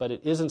enormous, but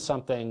it isn't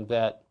something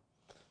that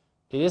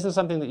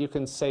you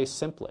can say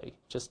simply.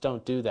 Just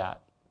don't do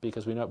that,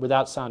 because we know,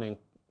 without sounding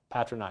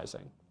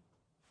patronizing.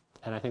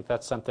 And I think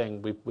that's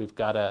something we've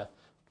got to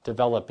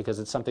develop, because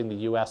it's something the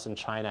U.S. and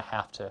China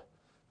have to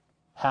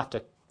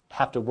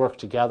work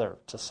together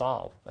to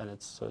solve, and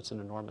it's an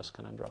enormous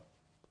conundrum.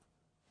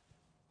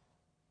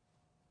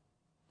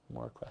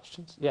 More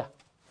questions? Yeah.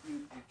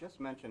 You just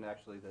mentioned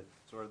actually that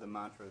sort of the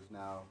mantra is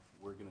now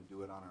we're going to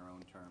do it on our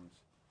own terms.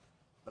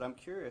 But I'm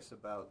curious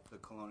about the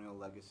colonial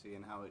legacy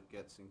and how it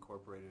gets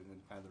incorporated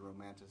in kind of the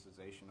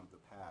romanticization of the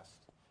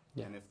past.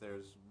 Yeah. And if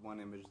there's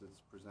one image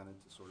that's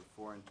presented to sort of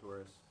foreign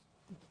tourists,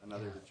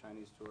 another to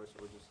Chinese tourists,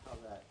 or just how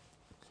that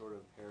sort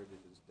of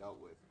heritage is dealt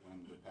with when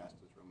the past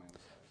is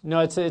romanticized. No,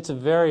 it's a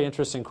very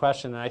interesting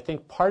question, and I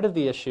think part of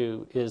the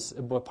issue is,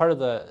 part of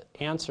the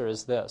answer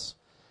is this.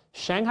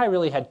 Shanghai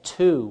really had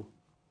two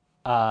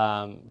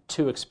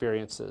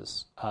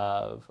experiences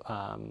of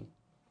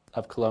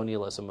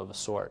colonialism of a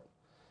sort.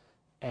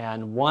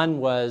 And one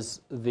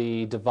was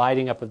the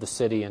dividing up of the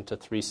city into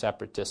three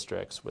separate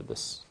districts with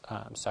this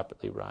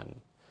separately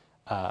run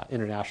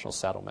international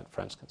settlement,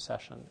 French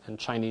concession, and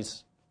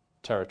Chinese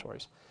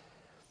territories.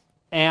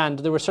 And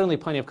there were certainly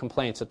plenty of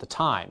complaints at the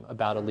time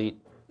about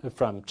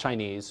from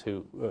Chinese,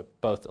 who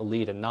both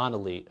elite and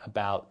non-elite,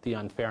 about the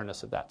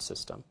unfairness of that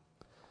system.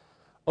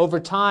 Over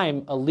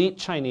time, elite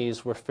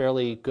Chinese were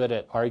fairly good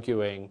at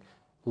arguing,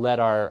 let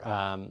our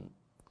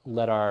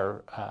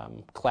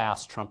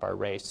class trump our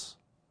race.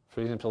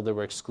 For example, there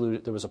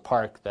was a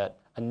park that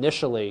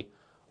initially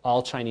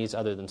all Chinese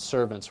other than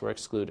servants were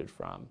excluded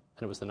from,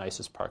 and it was the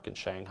nicest park in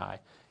Shanghai.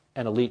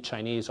 And elite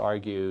Chinese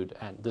argued,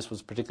 and this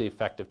was particularly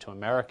effective to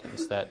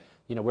Americans, that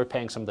we're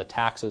paying some of the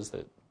taxes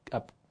that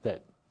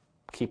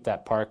keep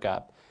that park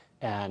up,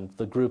 and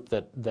the group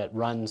that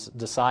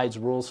decides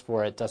rules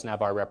for it doesn't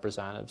have our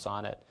representatives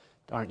on it.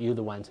 Aren't you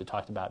the ones who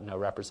talked about no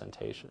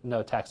representation,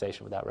 no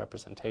taxation without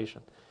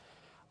representation?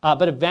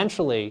 But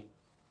eventually,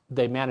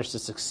 they managed to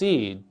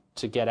succeed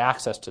to get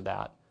access to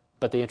that.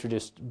 But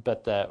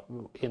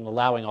in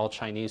allowing all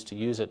Chinese to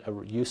use it,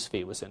 a use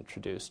fee was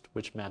introduced,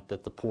 which meant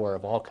that the poor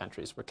of all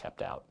countries were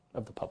kept out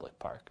of the public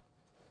park.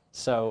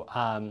 So,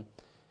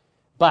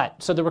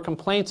 so there were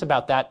complaints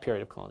about that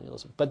period of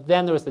colonialism. But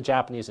then there was the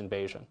Japanese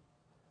invasion.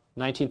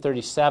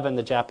 1937,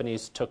 the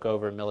Japanese took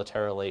over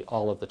militarily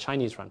all of the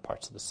Chinese-run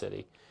parts of the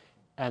city.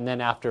 And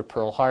then after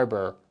Pearl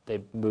Harbor,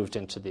 they moved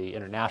into the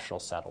international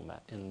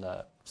settlement in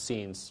the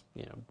scenes,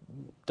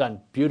 done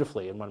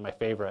beautifully in one of my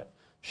favorite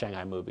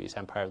Shanghai movies,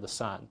 Empire of the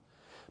Sun.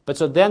 But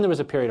so then there was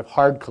a period of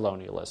hard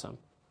colonialism,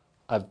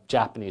 of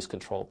Japanese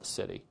control of the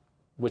city,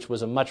 which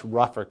was a much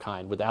rougher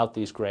kind without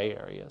these gray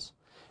areas.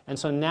 And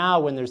so now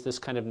when there's this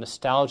kind of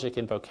nostalgic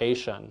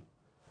invocation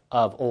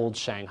of old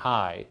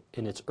Shanghai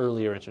in its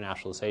earlier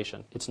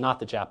internationalization, it's not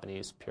the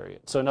Japanese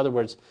period. So in other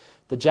words,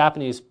 the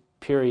Japanese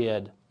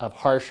period of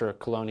harsher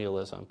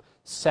colonialism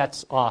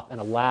sets off and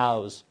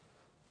allows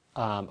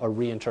a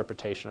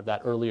reinterpretation of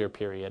that earlier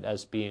period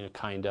as being a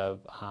kind of,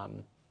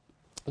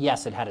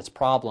 yes, it had its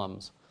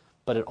problems,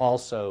 but it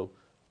also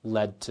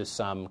led to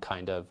some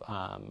kind of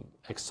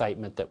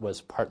excitement that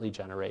was partly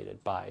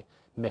generated by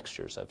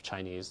mixtures of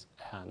Chinese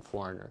and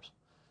foreigners.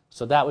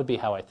 So that would be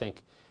how I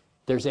think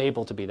there's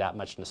able to be that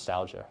much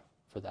nostalgia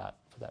for that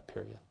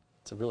period.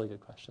 It's a really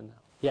good question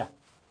now. Yeah?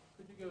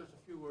 Could you give us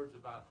a few words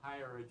about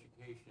higher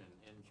education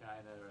in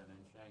China and in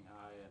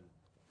Shanghai and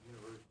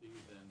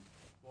universities and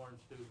foreign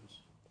students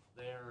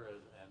there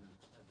and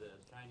the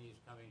Chinese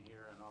coming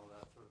here and all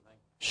that sort of thing?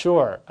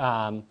 Sure.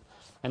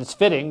 And it's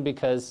fitting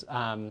because,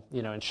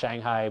 in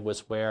Shanghai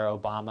was where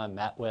Obama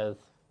met with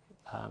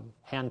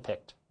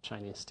handpicked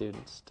Chinese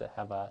students to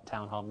have a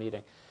town hall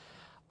meeting.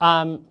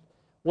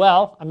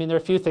 Well, there are a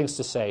few things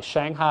to say.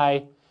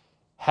 Shanghai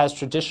has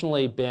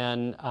traditionally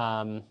been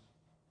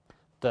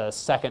the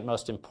second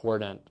most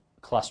important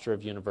cluster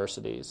of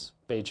universities.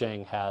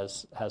 Beijing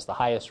has the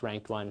highest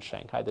ranked one,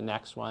 Shanghai the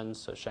next one.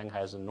 So Shanghai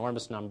has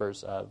enormous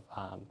numbers of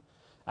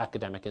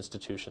academic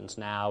institutions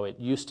now. It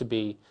used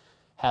to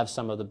have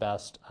some of the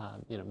best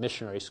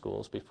missionary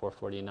schools before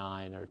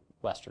 49 or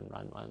Western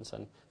run ones,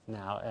 and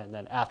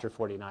then after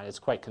 49 it's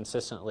quite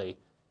consistently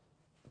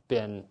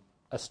been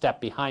a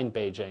step behind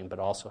Beijing, but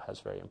also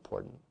has very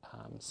important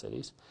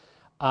cities.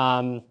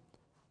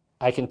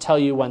 I can tell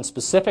you one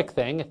specific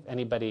thing if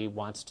anybody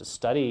wants to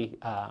study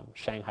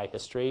Shanghai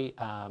history.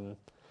 I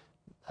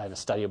have a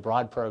study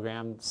abroad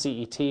program.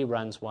 CET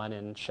runs one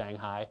in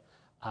Shanghai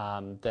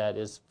that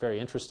is very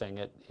interesting.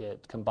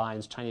 It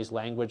combines Chinese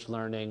language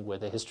learning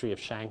with a history of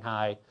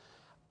Shanghai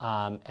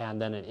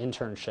and then an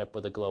internship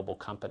with a global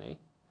company.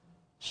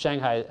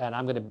 Shanghai,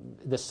 and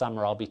this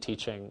summer I'll be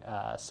teaching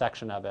a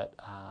section of it.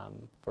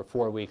 For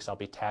 4 weeks I'll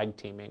be tag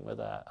teaming with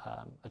a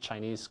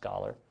Chinese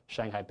scholar,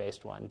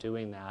 Shanghai-based one,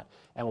 doing that,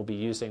 and we'll be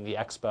using the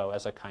expo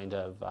as a kind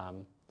of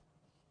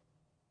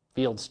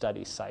field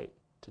study site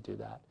to do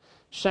that.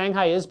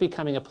 Shanghai is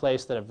becoming a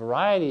place that a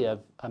variety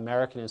of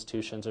American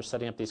institutions are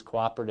setting up these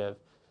cooperative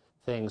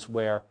things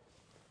where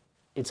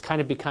it's kind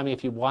of becoming,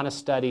 if you want to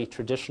study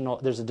traditional,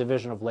 there's a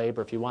division of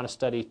labor. If you want to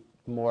study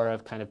more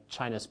of kind of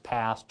China's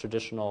past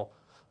traditional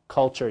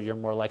culture, you're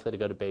more likely to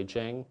go to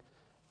Beijing.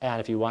 And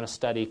if you want to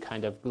study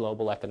kind of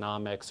global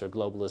economics or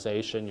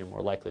globalization, you're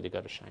more likely to go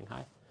to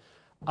Shanghai.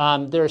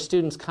 There are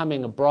students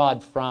coming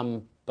abroad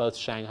from both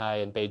Shanghai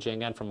and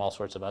Beijing and from all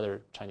sorts of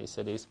other Chinese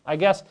cities.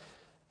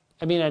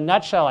 In a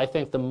nutshell, I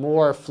think the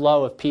more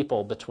flow of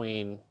people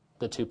between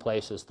the two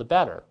places, the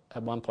better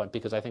at one point,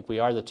 because I think we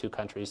are the two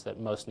countries that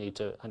most need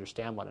to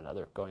understand one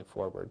another going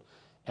forward,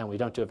 and we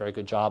don't do a very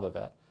good job of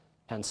it.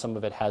 And some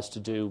of it has to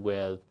do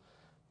with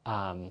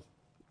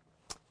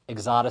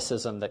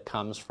exoticism that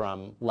comes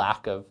from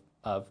lack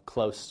of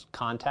close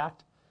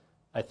contact.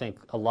 I think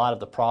a lot of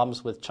the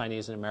problems with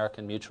Chinese and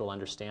American mutual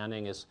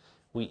understanding is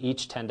we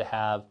each tend to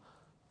have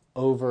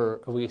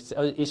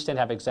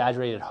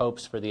exaggerated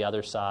hopes for the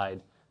other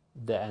side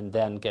and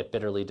then get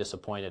bitterly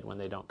disappointed when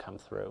they don't come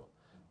through.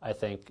 I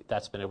think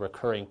that's been a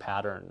recurring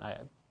pattern. I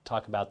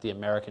talk about the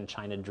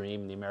American-China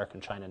dream and the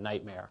American-China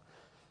nightmare,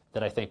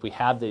 that I think we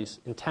have these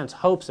intense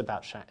hopes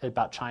about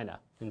China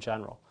in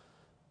general.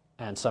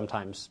 And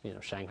sometimes,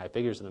 Shanghai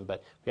figures in them,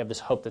 but we have this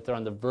hope that they're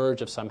on the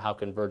verge of somehow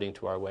converting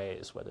to our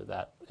ways, whether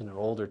that in an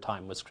older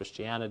time was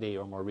Christianity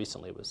or more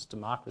recently was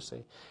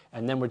democracy.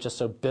 And then we're just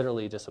so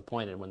bitterly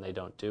disappointed when they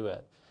don't do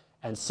it.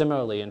 And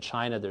similarly, in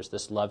China, there's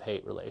this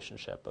love-hate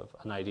relationship of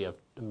an idea of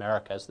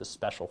America as this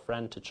special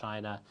friend to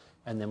China,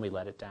 and then we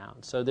let it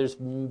down. So there's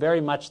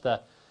very much the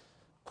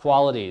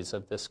qualities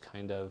of this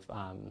kind of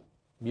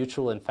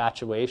mutual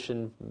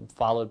infatuation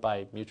followed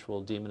by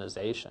mutual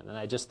demonization. And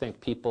I just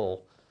think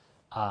people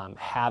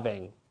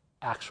having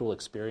actual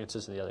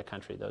experiences in the other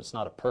country, though it's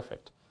not a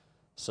perfect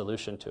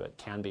solution to it,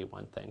 can be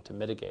one thing to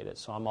mitigate it.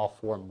 So I'm all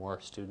for more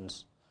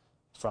students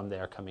from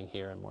there coming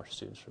here and more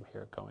students from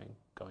here going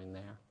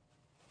there.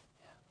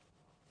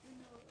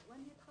 When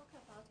you talk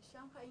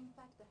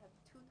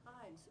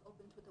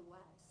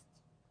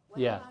One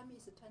Yeah. time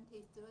is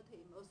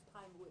 2030, most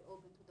time we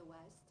open to the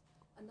west.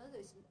 Another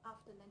is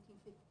after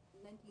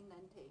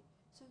 1990.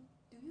 So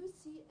do you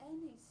see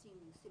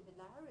anything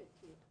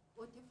similarity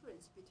or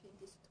difference between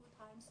these two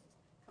times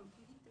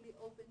completely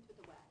open to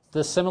the west?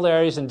 The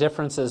similarities and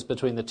differences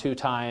between the two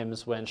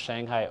times when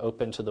Shanghai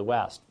opened to the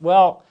west.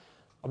 Well,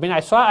 I mean,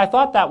 I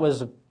thought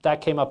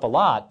that came up a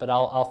lot, but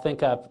I'll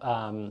think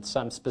of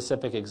some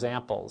specific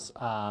examples.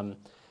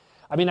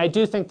 I mean, I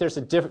do think there's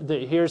a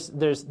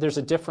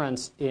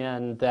difference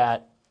in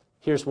that.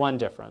 Here's one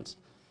difference: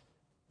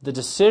 the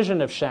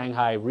decision of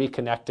Shanghai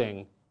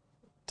reconnecting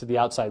to the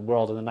outside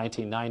world in the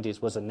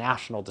 1990s was a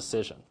national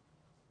decision.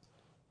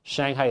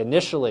 Shanghai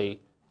initially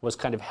was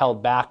kind of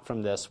held back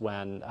from this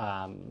when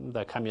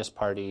the Communist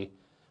Party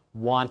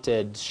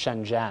wanted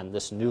Shenzhen,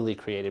 this newly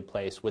created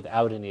place,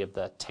 without any of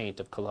the taint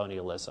of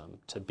colonialism,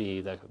 to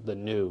be the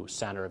new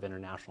center of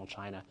international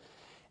China.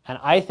 And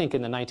I think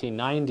in the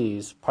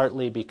 1990s,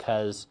 partly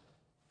because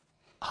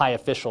high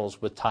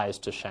officials with ties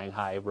to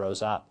Shanghai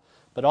rose up,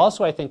 but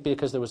also I think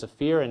because there was a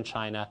fear in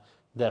China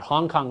that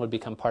Hong Kong would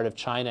become part of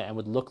China and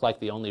would look like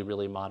the only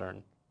really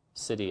modern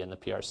city in the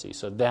PRC.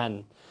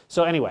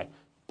 So anyway,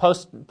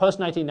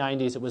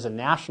 post-1990s, it was a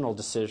national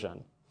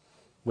decision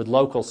with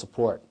local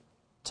support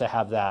to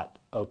have that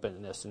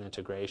openness and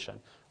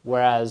integration.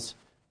 Whereas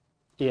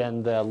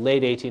in the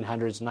late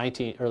 1800s,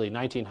 early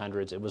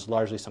 1900s, it was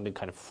largely something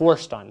kind of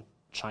forced on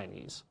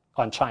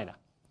China.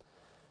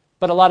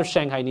 But a lot of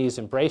Shanghainese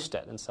embraced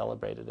it and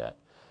celebrated it.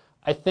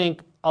 I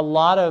think a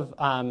lot of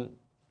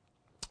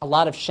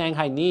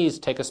Shanghainese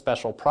take a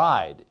special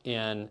pride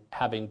in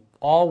having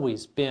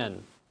always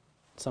been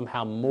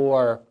somehow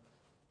more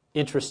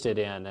interested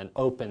in and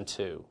open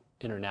to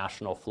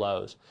international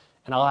flows.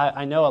 And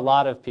I know a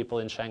lot of people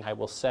in Shanghai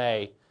will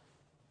say,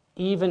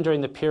 even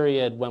during the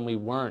period when we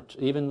weren't,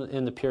 even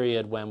in the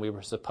period when we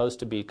were supposed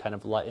to be kind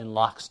of in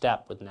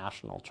lockstep with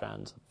national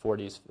trends,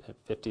 40s,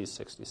 50s,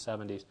 60s,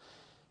 70s,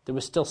 there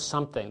was still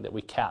something that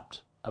we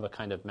kept of a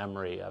kind of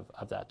memory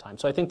of that time.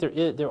 So I think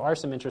there are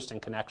some interesting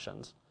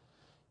connections,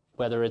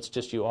 whether it's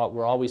just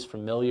we're always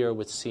familiar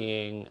with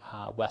seeing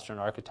Western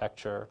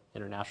architecture,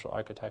 international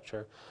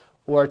architecture,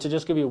 or to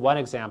just give you one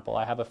example,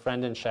 I have a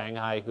friend in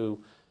Shanghai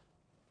who,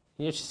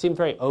 she seemed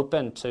very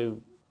open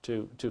to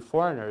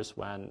foreigners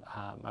when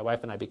my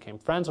wife and I became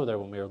friends with her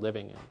when we were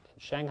living in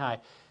Shanghai.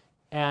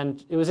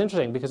 And it was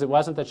interesting because it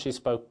wasn't that she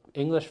spoke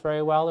English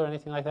very well or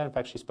anything like that. In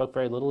fact, she spoke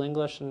very little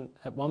English. And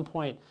at one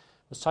point, I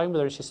was talking with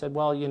her, and she said,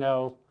 well, I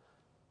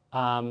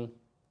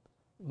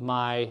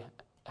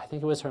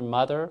think it was her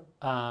mother.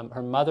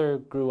 Her mother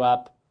grew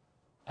up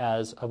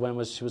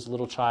when she was a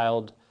little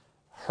child.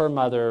 Her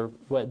mother,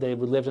 they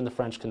lived in the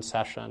French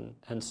concession.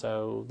 And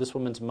so this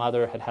woman's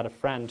mother had a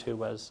friend who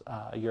was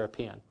a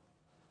European.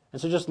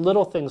 And so just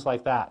little things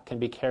like that can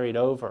be carried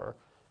over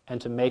and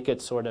to make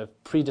it sort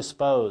of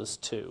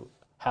predisposed to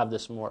have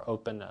this more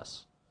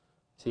openness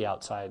to the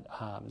outside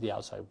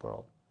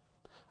world.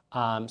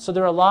 So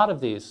there are a lot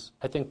of these,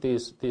 I think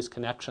these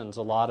connections,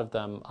 a lot of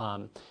them.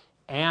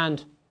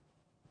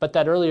 But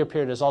that earlier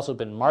period has also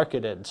been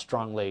marketed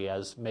strongly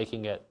as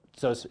making it,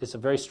 so it's a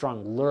very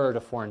strong lure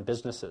to foreign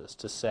businesses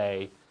to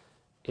say,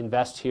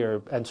 invest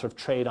here and sort of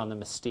trade on the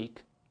mystique.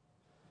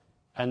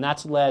 And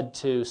that's led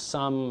to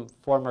some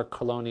former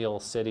colonial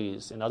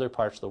cities in other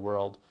parts of the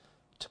world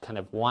to kind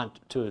of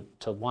want to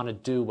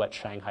do what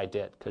Shanghai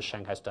did, because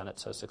Shanghai's done it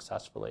so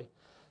successfully.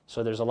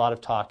 So there's a lot of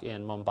talk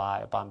in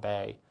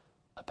Bombay,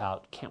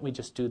 about can't we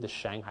just do the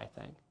Shanghai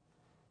thing?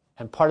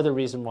 And part of the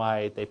reason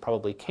why they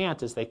probably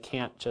can't is they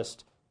can't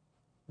just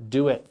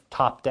do it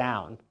top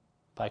down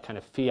by kind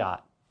of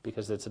fiat,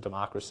 because it's a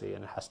democracy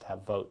and it has to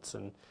have votes,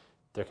 and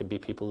there could be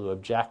people who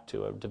object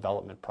to a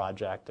development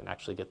project and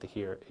actually get the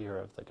ear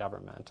of the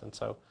government. And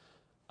so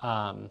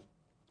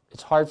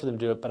it's hard for them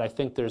to do it, but I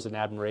think there's an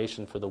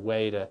admiration for the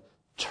way to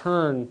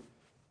turn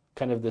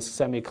kind of this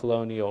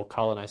semi-colonial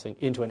colonizing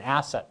into an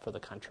asset for the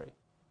country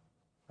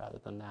rather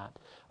than that.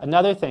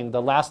 Another thing,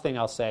 the last thing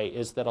I'll say,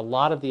 is that a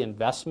lot of the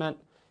investment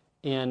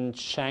in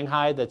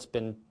Shanghai that's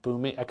been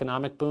booming,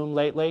 economic boom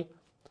lately,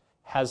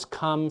 has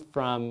come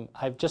from,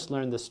 I've just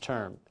learned this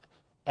term,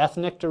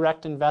 ethnic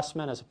direct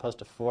investment as opposed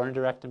to foreign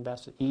direct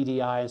investment,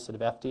 EDI instead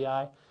of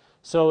FDI.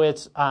 So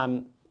it's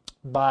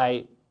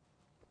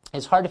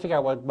it's hard to figure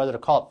out whether to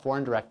call it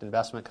foreign direct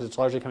investment because it's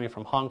largely coming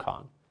from Hong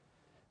Kong,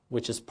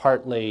 which is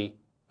partly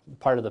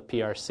part of the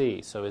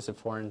PRC. So is it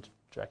foreign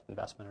direct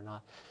investment or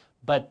not?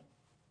 But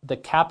the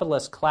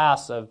capitalist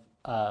class of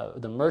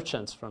the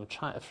merchants from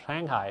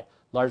Shanghai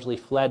largely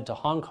fled to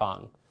Hong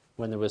Kong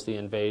when there was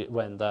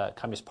when the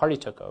Communist Party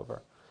took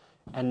over,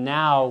 and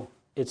now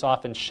it's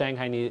often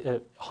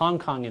Hong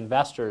Kong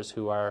investors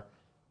who are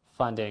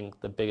funding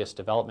the biggest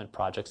development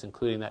projects,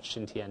 including that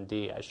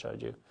Xintiandi I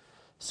showed you.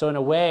 So in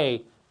a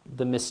way,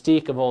 the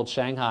mystique of old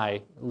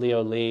Shanghai,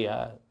 Leo Li,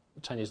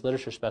 Chinese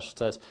literature specialist,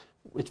 says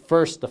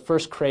the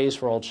first craze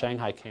for old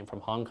Shanghai came from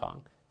Hong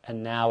Kong,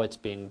 and now it's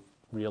being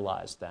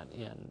realized then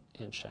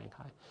in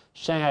Shanghai.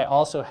 Shanghai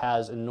also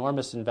has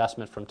enormous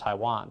investment from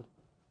Taiwan,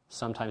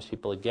 sometimes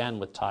people, again,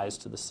 with ties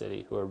to the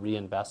city who are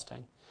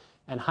reinvesting.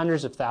 And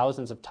hundreds of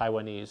thousands of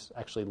Taiwanese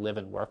actually live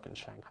and work in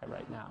Shanghai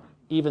right now,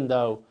 even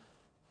though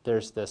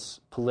there's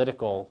this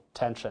political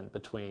tension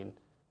between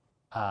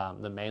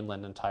the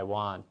mainland and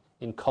Taiwan.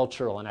 In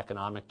cultural and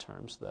economic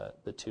terms,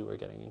 the two are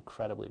getting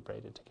incredibly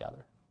braided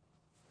together.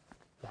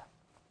 Yeah.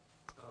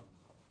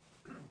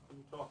 Can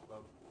you talk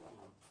about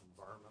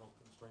environmental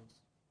constraints?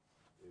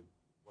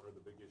 What are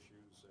the big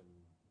issues and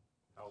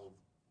how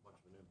much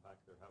of an impact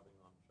they're having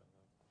on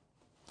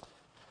Shanghai?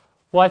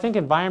 Well, I think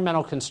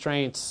environmental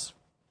constraints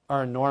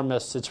are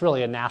enormous. It's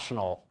really a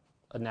national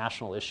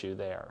issue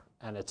there,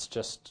 and it's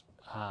just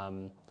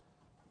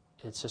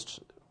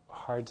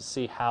hard to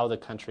see how the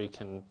country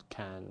can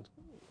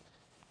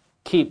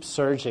keep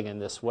surging in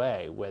this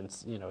way when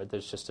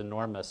there's just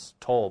enormous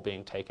toll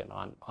being taken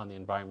on the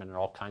environment in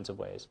all kinds of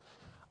ways.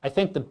 I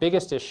think the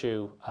biggest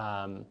issue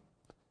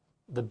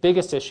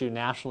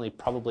nationally,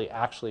 probably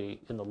actually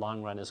in the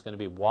long run, is going to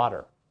be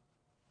water,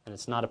 and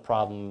it's not a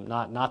problem,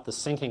 not the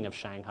sinking of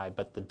Shanghai,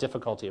 but the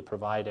difficulty of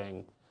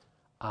providing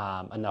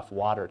enough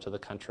water to the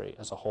country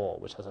as a whole,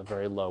 which has a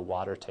very low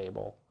water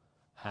table.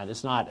 And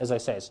it's not, as I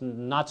say, it's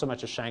not so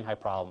much a Shanghai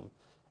problem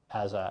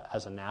as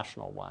a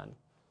national one.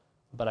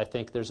 But I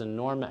think there's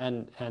enormous,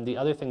 and the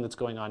other thing that's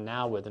going on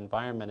now with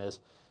environment is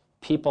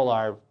people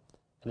are,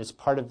 and it's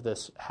part of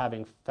this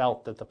having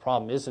felt that the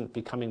problem isn't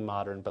becoming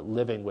modern, but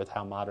living with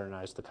how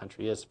modernized the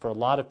country is. For a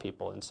lot of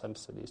people in some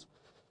cities,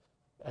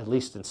 at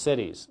least in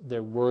cities,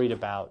 they're worried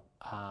about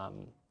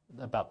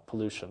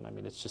pollution. I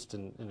mean, it's just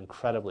an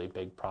incredibly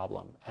big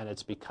problem, and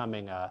it's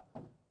becoming a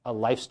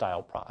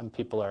lifestyle problem.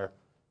 People are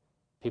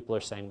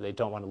saying they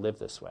don't want to live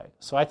this way.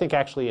 So I think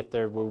actually, if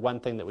there were one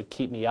thing that would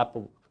keep me up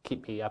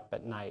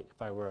at night,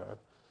 if I were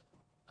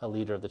a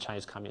leader of the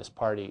Chinese Communist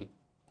Party,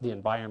 the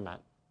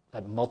environment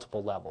at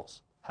multiple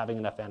levels, having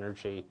enough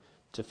energy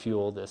to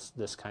fuel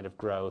this kind of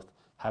growth,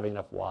 having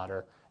enough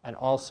water, and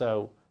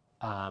also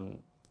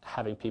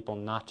having people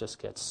not just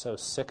get so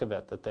sick of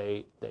it that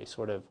they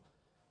sort of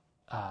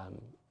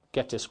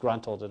get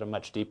disgruntled at a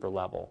much deeper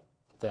level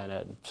than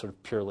at sort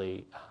of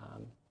purely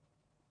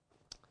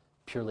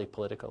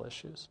political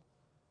issues.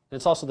 And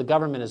it's also the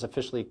government is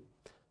officially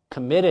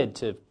committed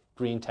to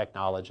green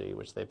technology,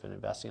 which they've been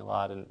investing a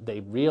lot, and they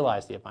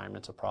realize the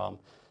environment's a problem.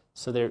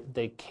 So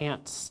they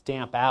can't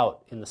stamp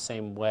out in the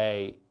same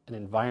way an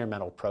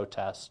environmental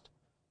protest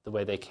the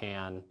way they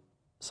can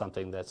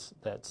something that's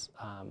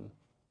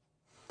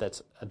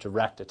a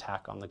direct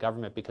attack on the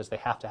government, because they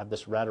have to have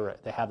this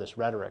rhetoric. They have this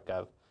rhetoric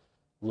of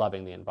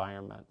loving the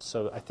environment.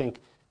 So I think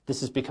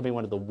this is becoming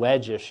one of the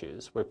wedge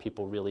issues where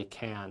people really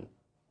can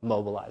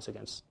mobilize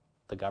against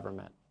the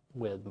government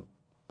with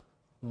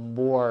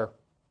more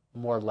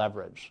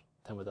leverage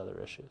than with other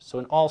issues. So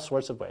in all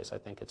sorts of ways, I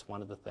think it's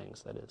one of the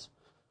things that is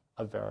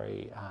a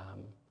very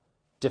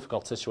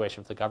difficult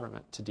situation for the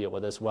government to deal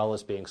with, as well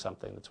as being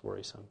something that's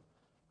worrisome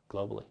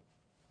globally.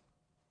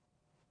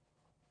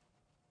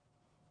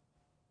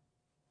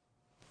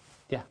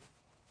 Yeah.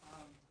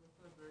 With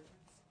the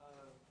emergence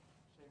of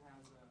Shanghai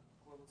as a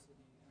global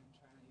city and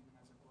China even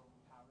as a global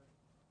power,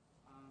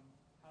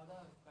 how does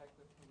that affect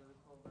the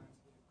political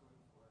landscape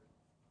going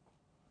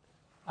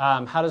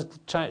forward? How does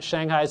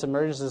Shanghai's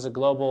emergence as a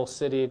global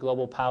city, a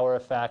global power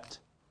affect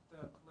the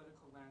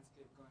political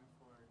landscape going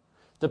forward?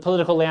 The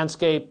political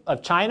landscape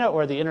of China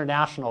or the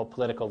international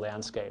political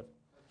landscape?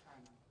 Of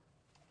China.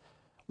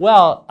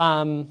 Well,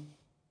 I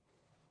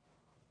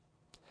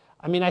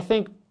mean, I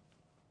think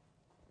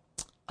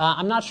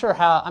I'm not sure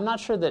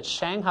that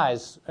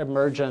Shanghai's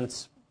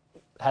emergence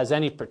has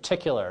any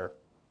particular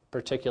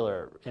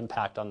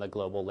impact on the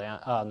global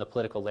on the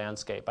political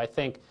landscape. I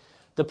think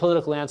the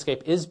political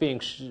landscape is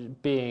being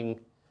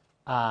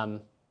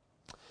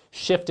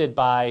shifted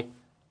by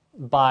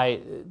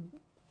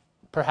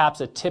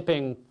perhaps a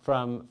tipping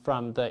from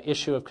the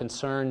issue of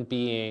concern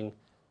being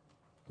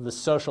the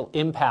social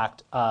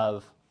impact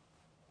of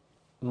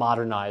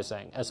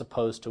modernizing, as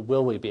opposed to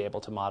will we be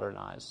able to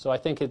modernize. So I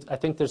think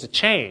there's a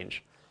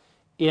change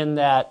in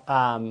that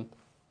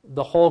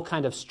the whole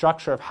kind of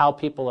structure of how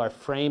people are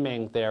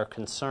framing their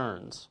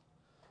concerns.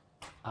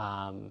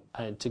 And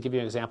to give you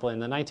an example, in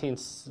the late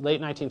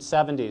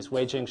 1970s,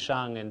 Wei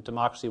Jingsheng in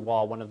Democracy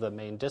Wall, one of the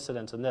main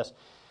dissidents in this,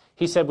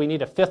 he said we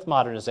need a fifth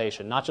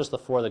modernization, not just the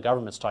four the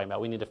government's talking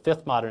about. We need a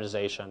fifth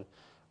modernization,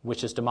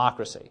 which is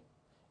democracy.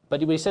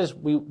 But he says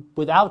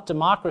without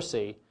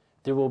democracy,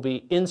 there will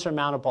be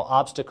insurmountable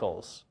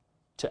obstacles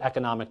to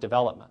economic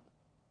development.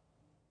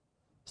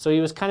 So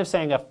he was kind of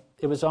saying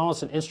it was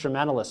almost an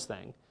instrumentalist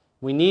thing.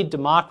 We need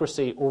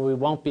democracy or we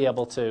won't be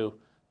able to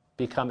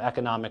become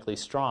economically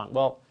strong.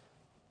 Well,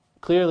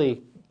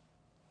 clearly,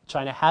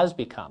 China has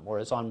become, or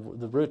is on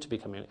the route to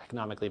becoming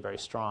economically very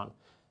strong.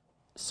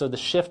 So the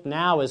shift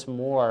now is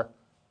more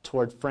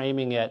toward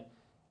framing it.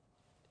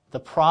 The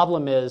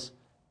problem is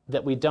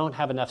that we don't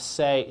have enough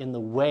say in the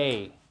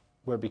way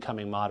we're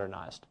becoming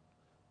modernized.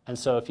 And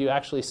so if you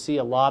actually see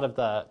a lot of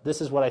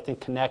this is what I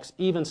think connects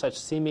even such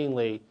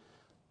seemingly,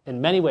 in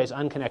many ways,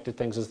 unconnected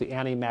things as the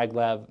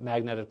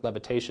anti-magnetic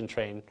levitation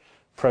train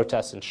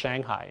protests in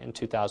Shanghai in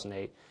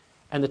 2008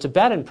 and the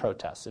Tibetan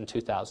protests in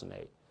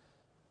 2008.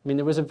 I mean,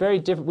 there was a very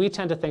different, we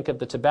tend to think of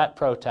the Tibet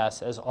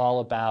protests as all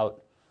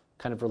about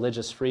kind of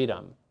religious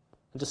freedom.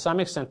 And to some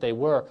extent they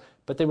were,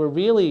 but they were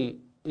really,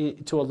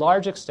 to a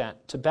large extent,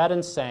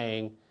 Tibetans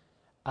saying,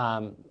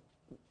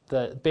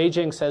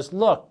 Beijing says,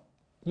 look,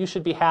 you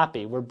should be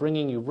happy. We're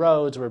bringing you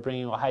roads, we're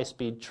bringing you a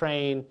high-speed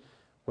train,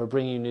 we're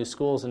bringing you new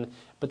schools.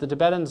 But the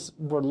Tibetans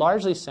were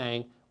largely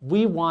saying,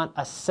 we want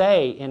a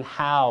say in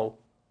how,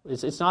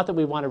 it's not that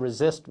we want to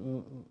resist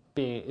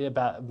being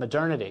about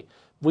modernity.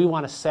 We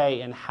want to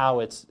say in how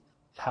it's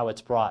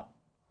brought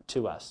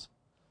to us.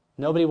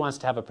 Nobody wants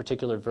to have a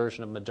particular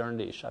version of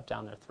modernity shoved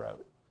down their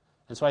throat.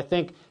 And so I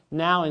think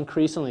now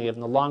increasingly in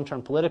the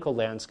long-term political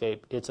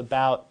landscape, it's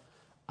about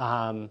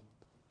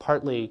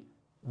partly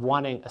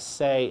wanting a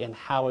say in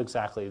how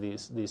exactly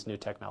these new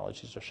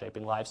technologies are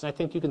shaping lives. And I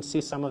think you can see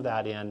some of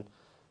that in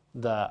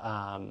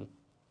the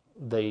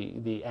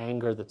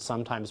anger that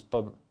sometimes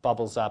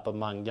bubbles up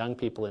among young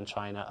people in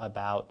China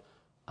about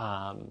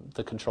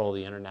the control of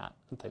the internet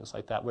and things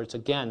like that, where it's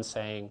again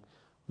saying,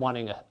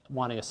 wanting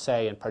a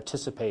say and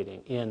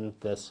participating in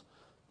this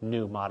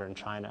new modern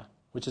China,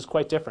 which is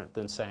quite different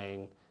than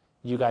saying,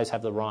 you guys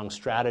have the wrong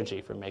strategy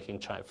for making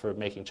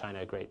China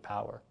a great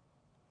power.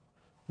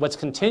 What's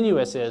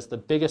continuous is the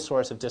biggest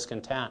source of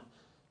discontent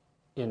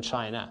in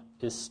China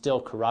is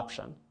still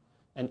corruption.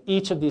 And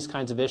each of these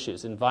kinds of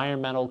issues,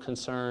 environmental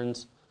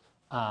concerns,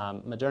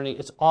 modernity,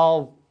 it's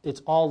all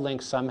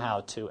linked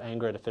somehow to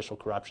anger at official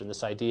corruption.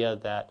 This idea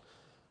that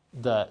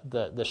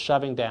the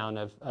shoving down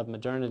of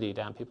modernity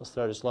down people's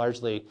throat is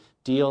largely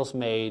deals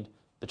made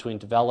between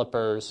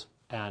developers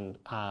and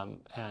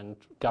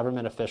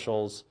government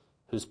officials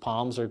whose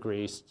palms are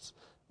greased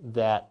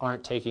that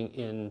aren't taking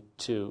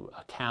into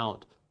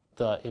account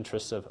the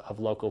interests of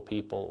local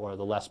people or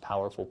the less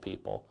powerful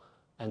people.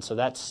 And so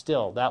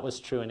that was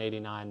true in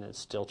 '89 and it's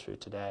still true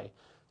today.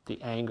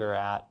 The anger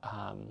at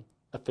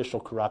official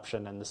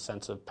corruption and the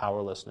sense of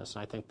powerlessness.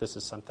 And I think this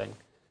is something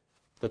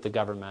that the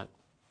government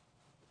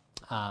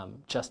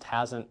just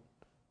hasn't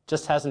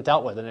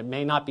dealt with, and it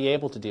may not be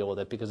able to deal with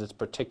it because its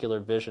particular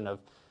vision of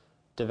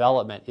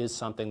development is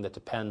something that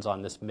depends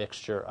on this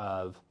mixture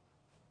of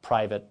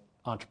private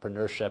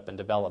entrepreneurship and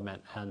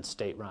development and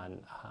state-run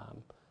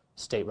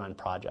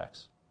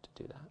projects to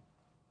do that.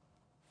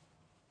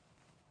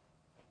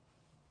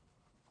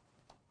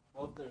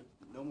 Well, if there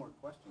are no more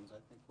questions, I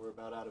think we're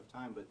about out of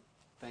time, but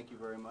thank you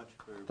very much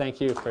for...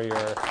 Thank you for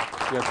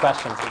your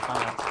questions and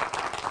comments.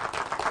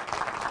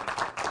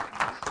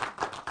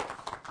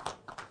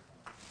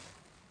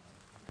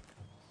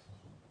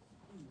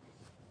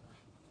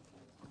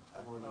 I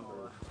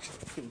remember